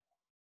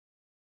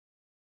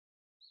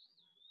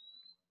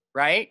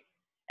 Right?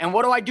 And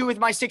what do I do with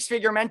my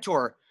 6-figure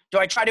mentor? Do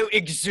I try to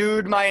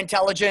exude my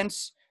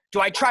intelligence? Do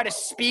I try to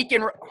speak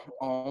in...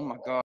 Oh my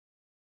God.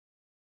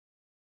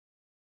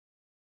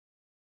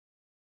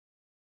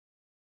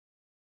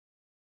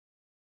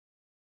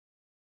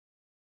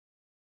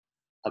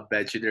 I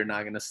bet you they're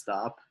not going to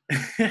stop.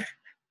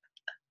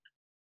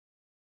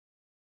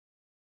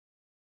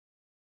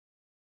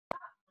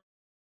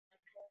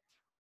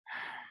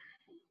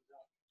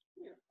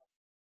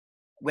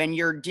 When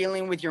you're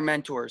dealing with your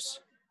mentors,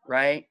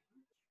 right?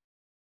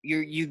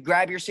 You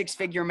grab your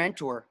 6-figure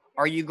mentor.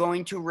 Are you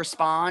going to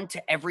respond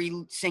to every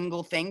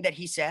single thing that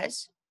he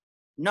says?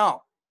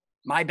 No.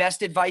 My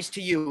best advice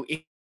to you,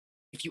 if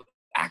you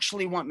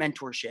actually want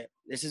mentorship,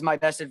 this is my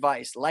best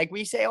advice. Like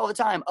we say all the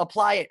time,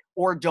 apply it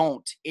or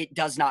don't. It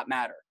does not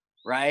matter,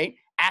 right?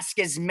 Ask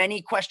as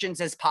many questions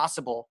as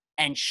possible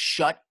and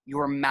shut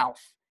your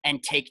mouth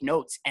and take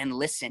notes and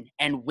listen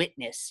and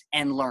witness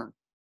and learn.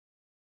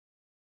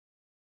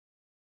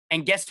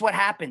 And guess what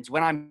happens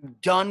when I'm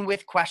done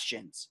with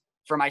questions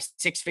for my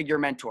 6-figure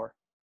mentor?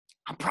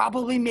 I'm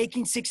probably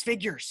making 6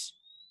 figures.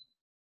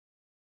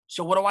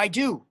 So what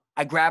do?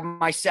 I grab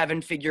my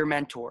 7-figure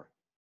mentor,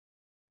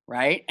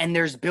 right? And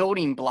there's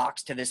building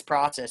blocks to this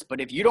process.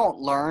 But if you don't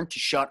learn to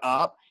shut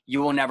up,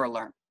 you will never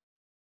learn.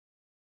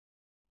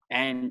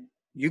 And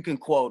you can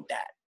quote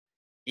that.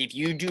 If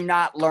you do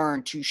not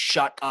learn to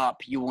shut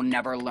up, you will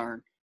never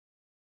learn,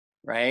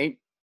 right?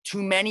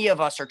 Too many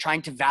of us are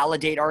trying to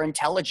validate our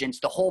intelligence.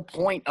 The whole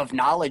point of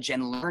knowledge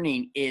and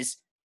learning is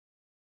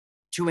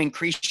to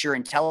increase your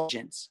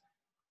intelligence.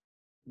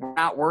 We're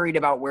not worried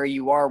about where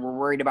you are. We're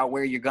worried about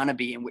where you're going to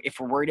be. And if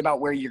we're worried about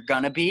where you're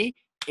going to be,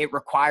 it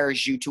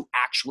requires you to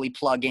actually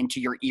plug into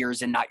your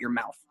ears and not your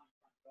mouth,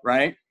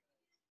 right?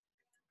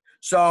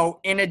 So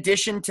in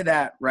addition to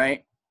that,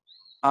 right,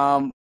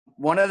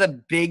 one of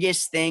the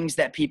biggest things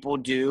that people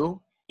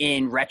do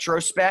in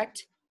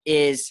retrospect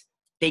is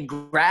they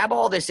grab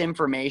all this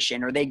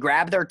information, or they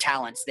grab their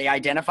talents. They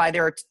identify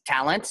their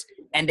talents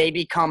and they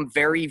become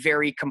very,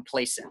 very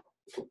complacent.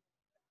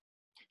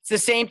 It's the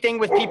same thing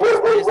with people's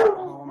business.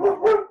 Oh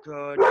my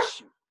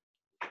gosh.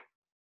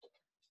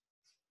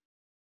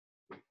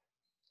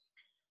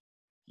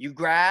 You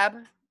grab,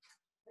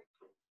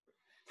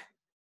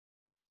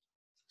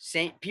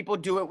 people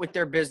do it with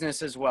their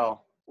business as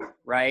well,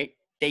 right?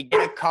 They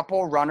get a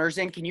couple runners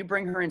in. Can you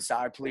bring her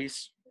inside,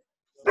 please?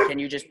 Can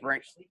you just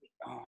bring,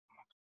 oh.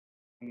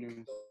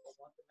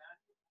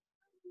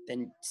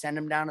 Then send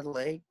them down to the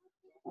lake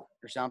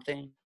or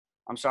something.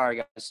 I'm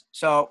sorry, guys.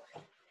 So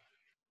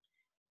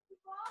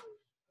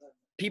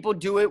people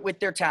do it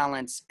with their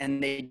talents,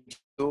 and they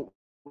do it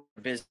with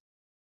their business.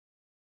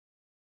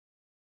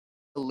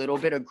 A little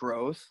bit of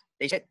growth,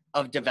 they get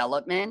of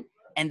development,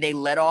 and they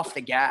let off the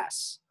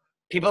gas.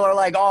 People are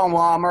like, oh,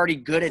 well, I'm already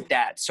good at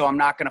that, so I'm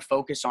not going to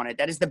focus on it.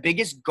 That is the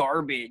biggest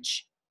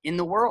garbage in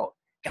the world.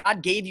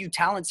 God gave you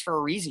talents for a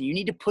reason. You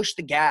need to push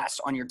the gas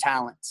on your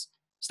talents.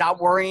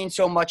 Stop worrying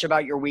so much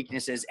about your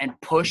weaknesses and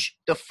push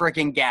the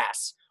freaking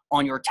gas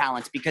on your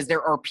talents, because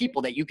there are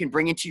people that you can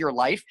bring into your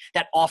life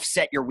that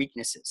offset your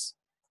weaknesses.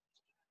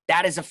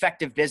 That is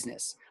effective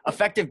business.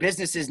 Effective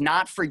business is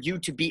not for you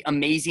to be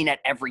amazing at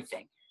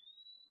everything.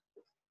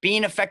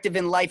 Being effective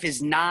in life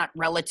is not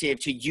relative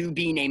to you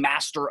being a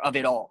master of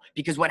it all,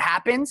 because what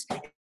happens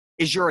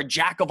is you're a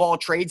jack of all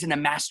trades and a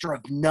master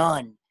of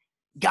none.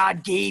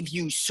 God gave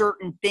you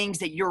certain things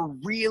that you're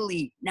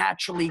really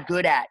naturally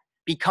good at.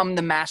 Become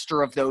the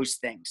master of those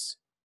things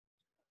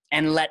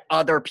and let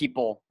other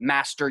people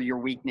master your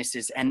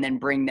weaknesses and then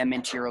bring them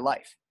into your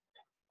life,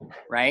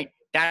 right?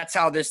 That's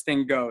how this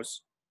thing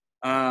goes.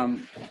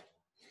 Another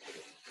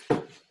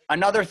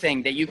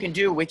thing that you can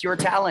do with your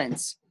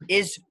talents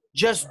is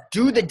just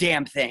do the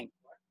damn thing.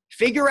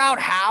 Figure out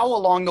how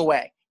along the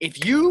way.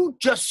 If you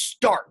just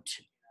start,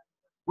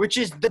 which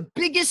is the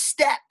biggest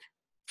step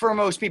for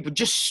most people,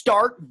 just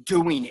start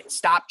doing it.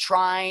 Stop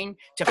trying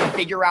to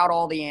figure out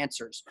all the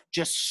answers.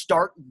 Just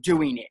start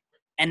doing it.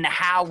 And the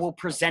how will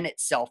present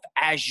itself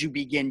as you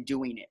begin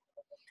doing it.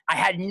 I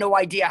had no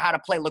idea how to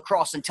play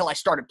lacrosse until I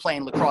started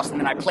playing lacrosse. And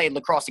then I played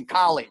lacrosse in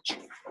college.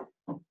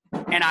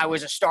 And I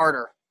was a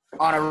starter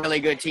on a really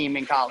good team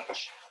in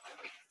college.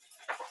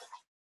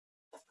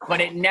 But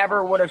it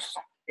never would have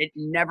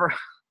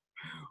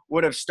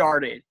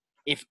started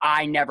if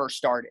I never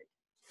started.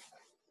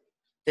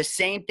 The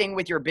same thing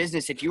with your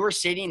business. If you are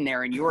sitting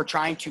there and you are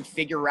trying to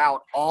figure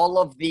out all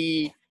of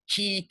the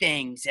key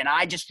things, and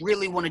I just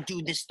really want to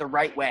do this the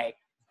right way,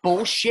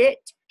 bullshit,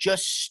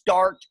 just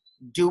start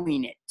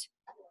doing it.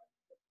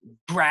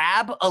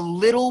 Grab a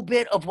little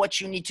bit of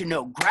what you need to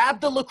know.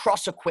 Grab the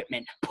lacrosse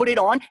equipment, put it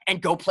on,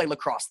 and go play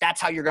lacrosse.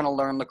 That's how you're going to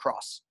learn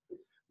lacrosse.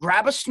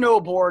 Grab a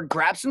snowboard,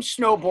 grab some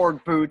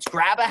snowboard boots,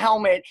 grab a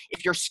helmet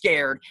if you're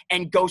scared,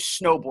 and go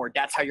snowboard.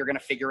 That's how you're going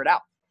to figure it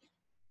out.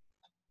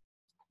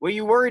 What are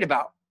you worried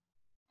about?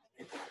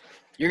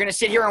 You're going to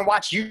sit here and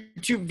watch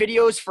YouTube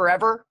videos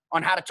forever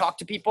on how to talk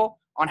to people,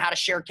 on how to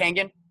share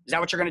Kangen? Is that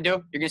what you're going to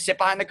do? You're going to sit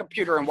behind the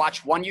computer and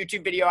watch one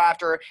YouTube video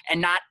after and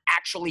not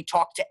actually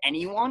talk to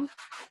anyone?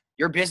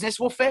 Your business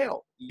will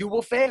fail. You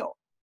will fail.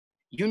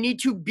 You need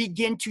to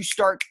begin to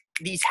start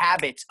these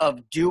habits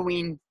of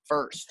doing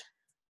first,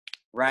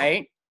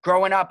 right?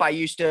 Growing up, I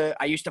used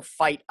to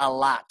fight a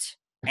lot.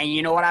 And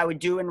you know what I would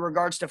do in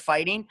regards to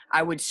fighting?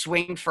 I would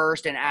swing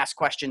first and ask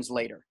questions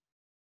later.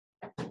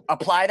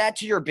 Apply that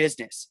to your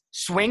business.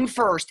 Swing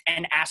first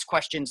and ask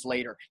questions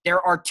later.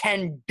 There are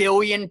 10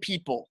 billion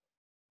people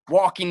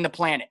walking the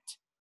planet.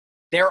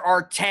 There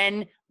are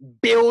 10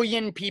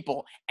 billion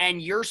people,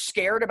 and you're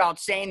scared about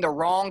saying the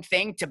wrong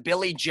thing to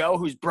Billy Joe,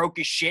 who's broke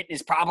as shit and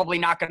is probably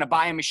not going to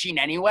buy a machine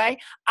anyway.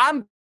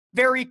 I'm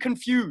very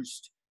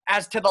confused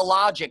as to the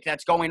logic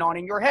that's going on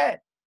in your head.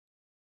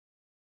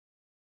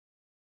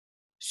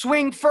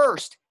 Swing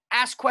first,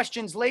 ask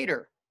questions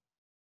later.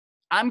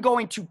 I'm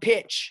going to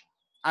pitch.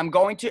 I'm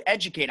going to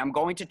educate. I'm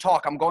going to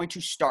talk. I'm going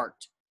to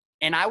start.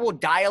 And I will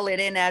dial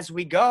it in as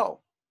we go.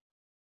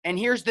 And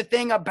here's the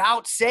thing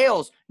about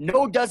sales.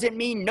 No doesn't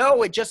mean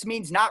no. It just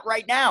means not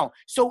right now.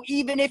 So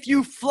even if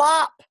you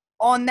flop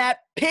on that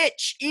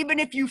pitch, even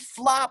if you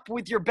flop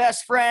with your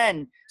best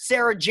friend,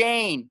 Sarah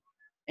Jane,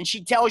 and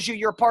she tells you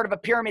you're part of a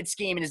pyramid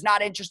scheme and is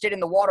not interested in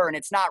the water and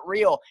it's not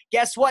real,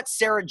 guess what,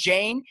 Sarah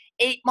Jane?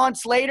 8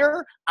 months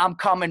later, I'm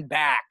coming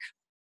back.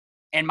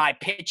 and my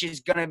pitch is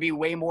going to be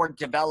way more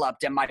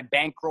developed, and my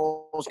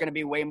bankroll is going to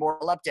be way more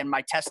developed, and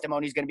my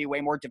testimony is going to be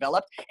way more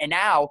developed. And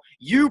now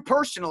you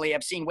personally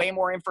have seen way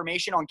more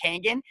information on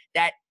Kangen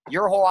that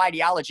your whole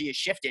ideology is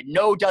shifted.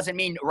 No doesn't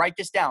mean, write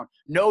this down.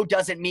 No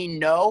doesn't mean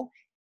no.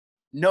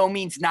 No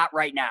means not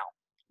right now.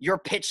 Your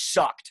pitch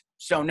sucked,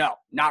 so no,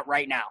 not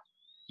right now.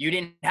 You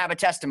didn't have a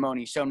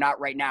testimony, so not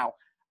right now.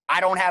 I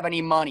don't have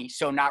any money,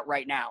 so not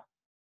right now.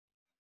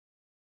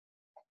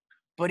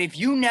 But if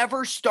you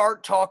never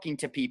start talking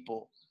to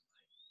people,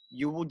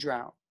 you will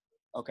drown.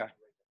 Okay.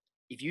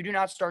 If you do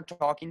not start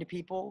talking to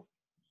people,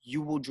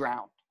 you will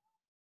drown.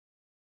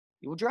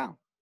 You will drown.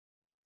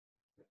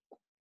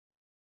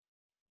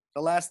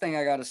 The last thing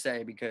I got to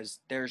say, because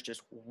there's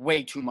just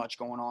way too much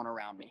going on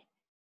around me,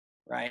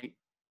 right?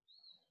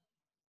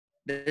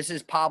 This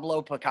is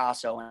Pablo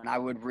Picasso, and I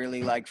would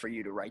really like for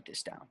you to write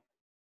this down.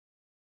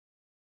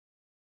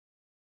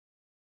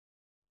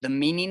 The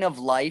meaning of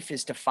life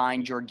is to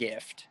find your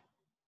gift.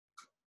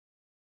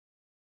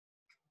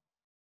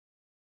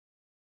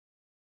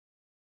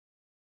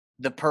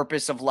 The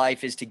purpose of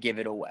life is to give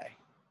it away.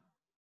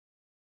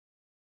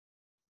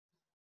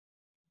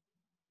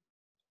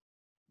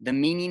 The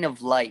meaning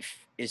of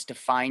life is to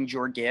find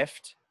your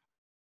gift.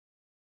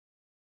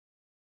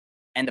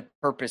 And the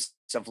purpose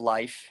of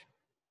life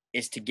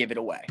is to give it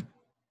away.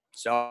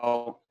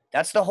 So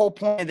that's the whole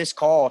point of this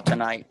call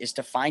tonight, is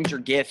to find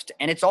your gift.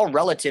 And it's all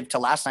relative to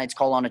last night's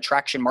call on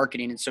attraction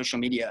marketing and social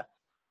media.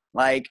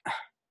 Like,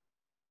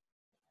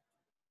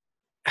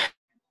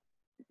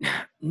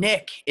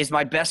 Nick is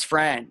my best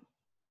friend,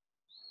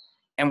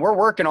 and we're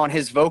working on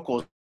his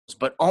vocals,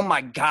 but oh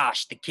my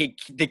gosh, the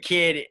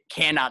kid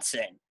cannot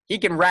sing. He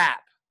can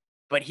rap,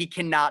 but he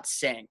cannot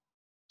sing.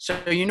 So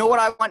you know what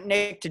I want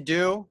Nick to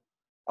do?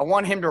 I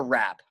want him to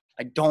rap.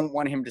 I don't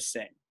want him to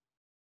sing.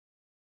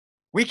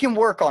 We can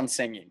work on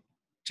singing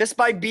just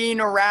by being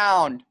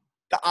around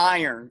the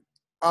iron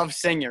of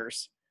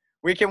singers.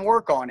 We can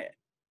work on it.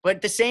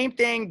 But the same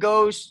thing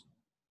goes,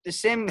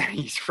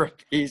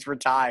 he's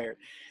retired.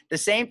 The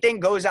same thing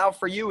goes out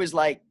for you, is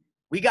like,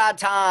 we got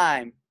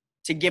time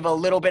to give a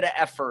little bit of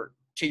effort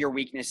to your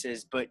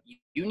weaknesses, but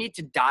you need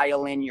to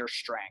dial in your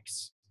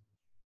strengths.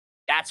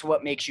 That's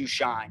what makes you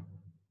shine.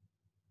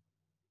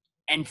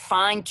 And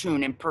fine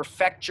tune and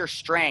perfect your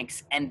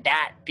strengths, and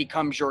that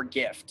becomes your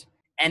gift.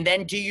 And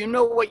then, do you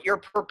know what your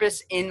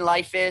purpose in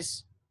life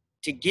is?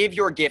 To give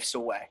your gifts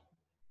away.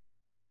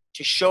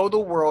 To show the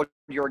world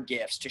your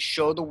gifts, to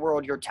show the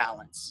world your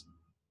talents.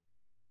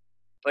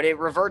 But it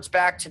reverts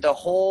back to the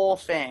whole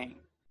thing.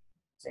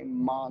 It's a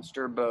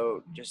monster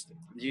boat. Just,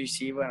 do you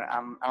see what I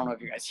don't know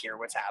if you guys hear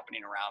what's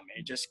happening around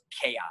me. Just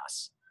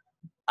chaos.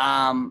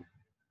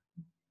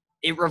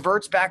 It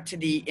reverts back to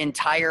the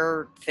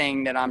entire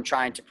thing that I'm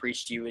trying to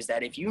preach to you, is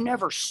that if you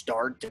never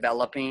start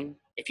developing,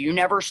 if you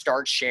never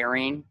start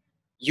sharing,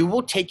 you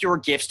will take your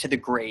gifts to the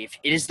grave.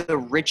 It is the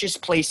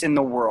richest place in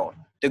the world,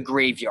 the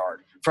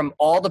graveyard, from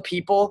all the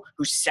people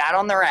who sat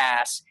on their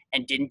ass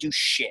and didn't do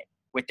shit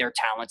with their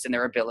talents and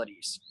their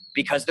abilities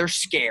because they're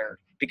scared,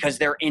 because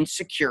they're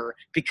insecure,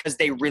 because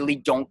they really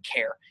don't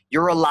care.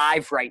 You're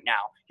alive right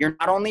now. You're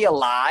not only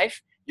alive,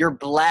 you're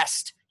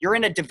blessed. You're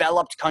in a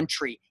developed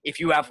country if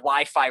you have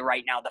Wi-Fi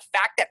right now. The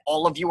fact that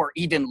all of you are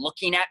even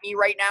looking at me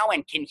right now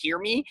and can hear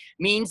me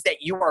means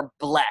that you are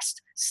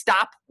blessed.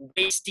 Stop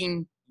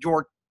wasting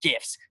your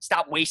gifts.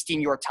 Stop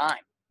wasting your time.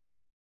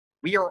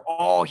 We are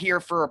all here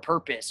for a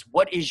purpose.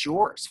 What is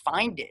yours?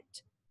 Find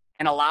it.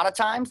 And a lot of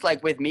times,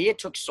 like with me, it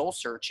took soul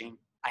searching.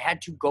 I had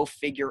to go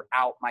figure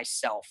out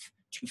myself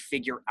to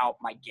figure out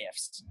my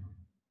gifts.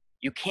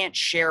 You can't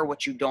share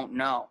what you don't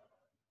know,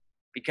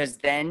 because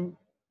then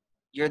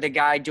you're the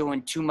guy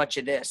doing too much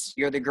of this.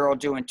 You're the girl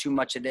doing too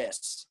much of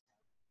this,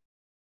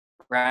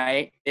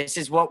 right? This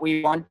is what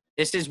we want.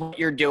 This is what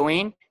you're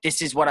doing.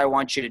 This is what I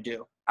want you to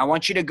do. I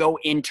want you to go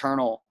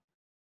internal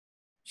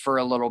for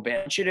a little bit. I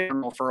want you to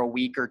internal for a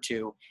week or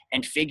two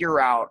and figure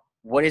out,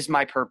 what is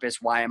my purpose?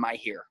 Why am I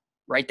here?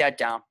 Write that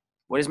down.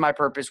 What is my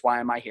purpose?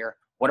 Why am I here?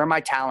 What are my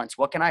talents?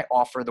 What can I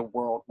offer the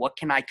world? What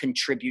can I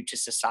contribute to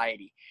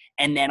society?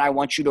 And then I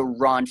want you to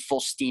run full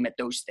steam at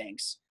those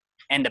things.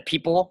 And the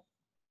people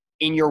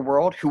in your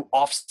world who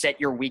offset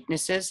your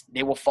weaknesses,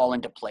 they will fall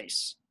into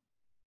place.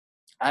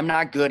 I'm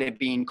not good at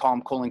being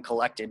calm, cool, and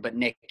collected, but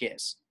Nick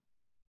is.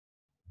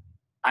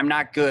 I'm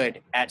not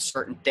good at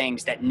certain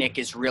things that Nick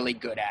is really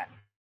good at.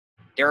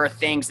 There are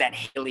things that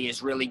Haley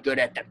is really good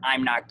at that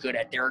I'm not good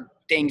at. There are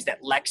things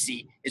that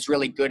Lexi is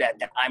really good at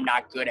that I'm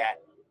not good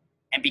at.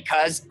 And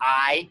because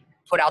I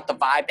put out the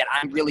vibe that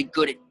I'm really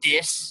good at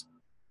this,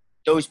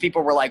 those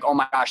people were like, oh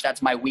my gosh,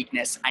 that's my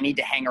weakness. I need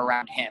to hang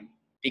around him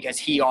because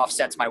he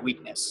offsets my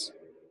weakness,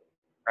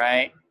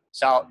 right?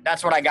 So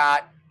that's what I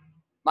got.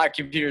 My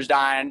computer's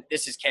dying.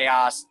 This is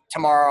chaos.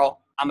 Tomorrow,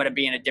 I'm going to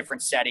be in a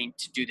different setting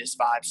to do this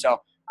vibe.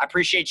 So I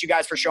appreciate you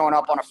guys for showing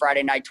up on a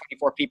Friday night.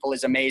 24 people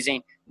is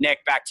amazing.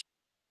 Nick, back to you.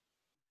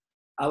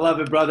 I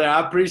love it, brother. I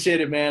appreciate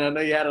it, man. I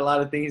know you had a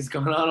lot of things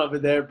going on over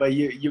there, but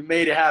you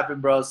made it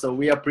happen, bro. So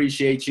we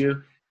appreciate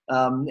you.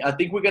 I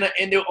think we're going to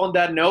end it on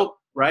that note.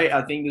 right?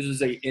 I think this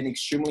is an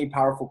extremely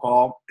powerful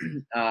call.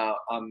 I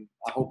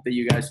hope that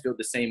you guys feel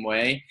the same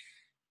way.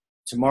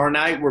 Tomorrow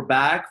night, we're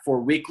back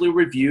for weekly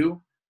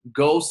review,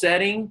 goal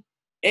setting,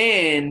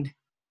 and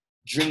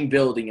dream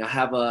building. I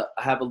have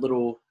a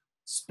little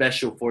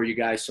special for you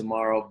guys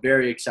tomorrow.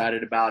 Very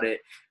excited about it.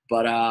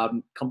 But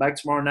come back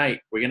tomorrow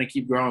night. We're going to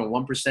keep growing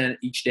 1%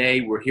 each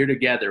day. We're here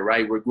together,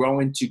 right? We're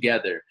growing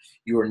together.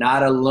 You are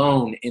not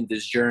alone in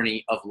this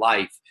journey of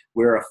life.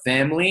 We're a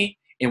family,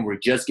 and we're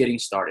just getting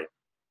started.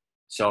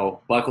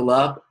 So buckle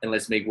up, and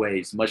let's make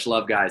waves. Much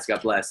love, guys.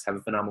 God bless. Have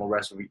a phenomenal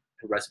rest of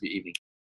your evening.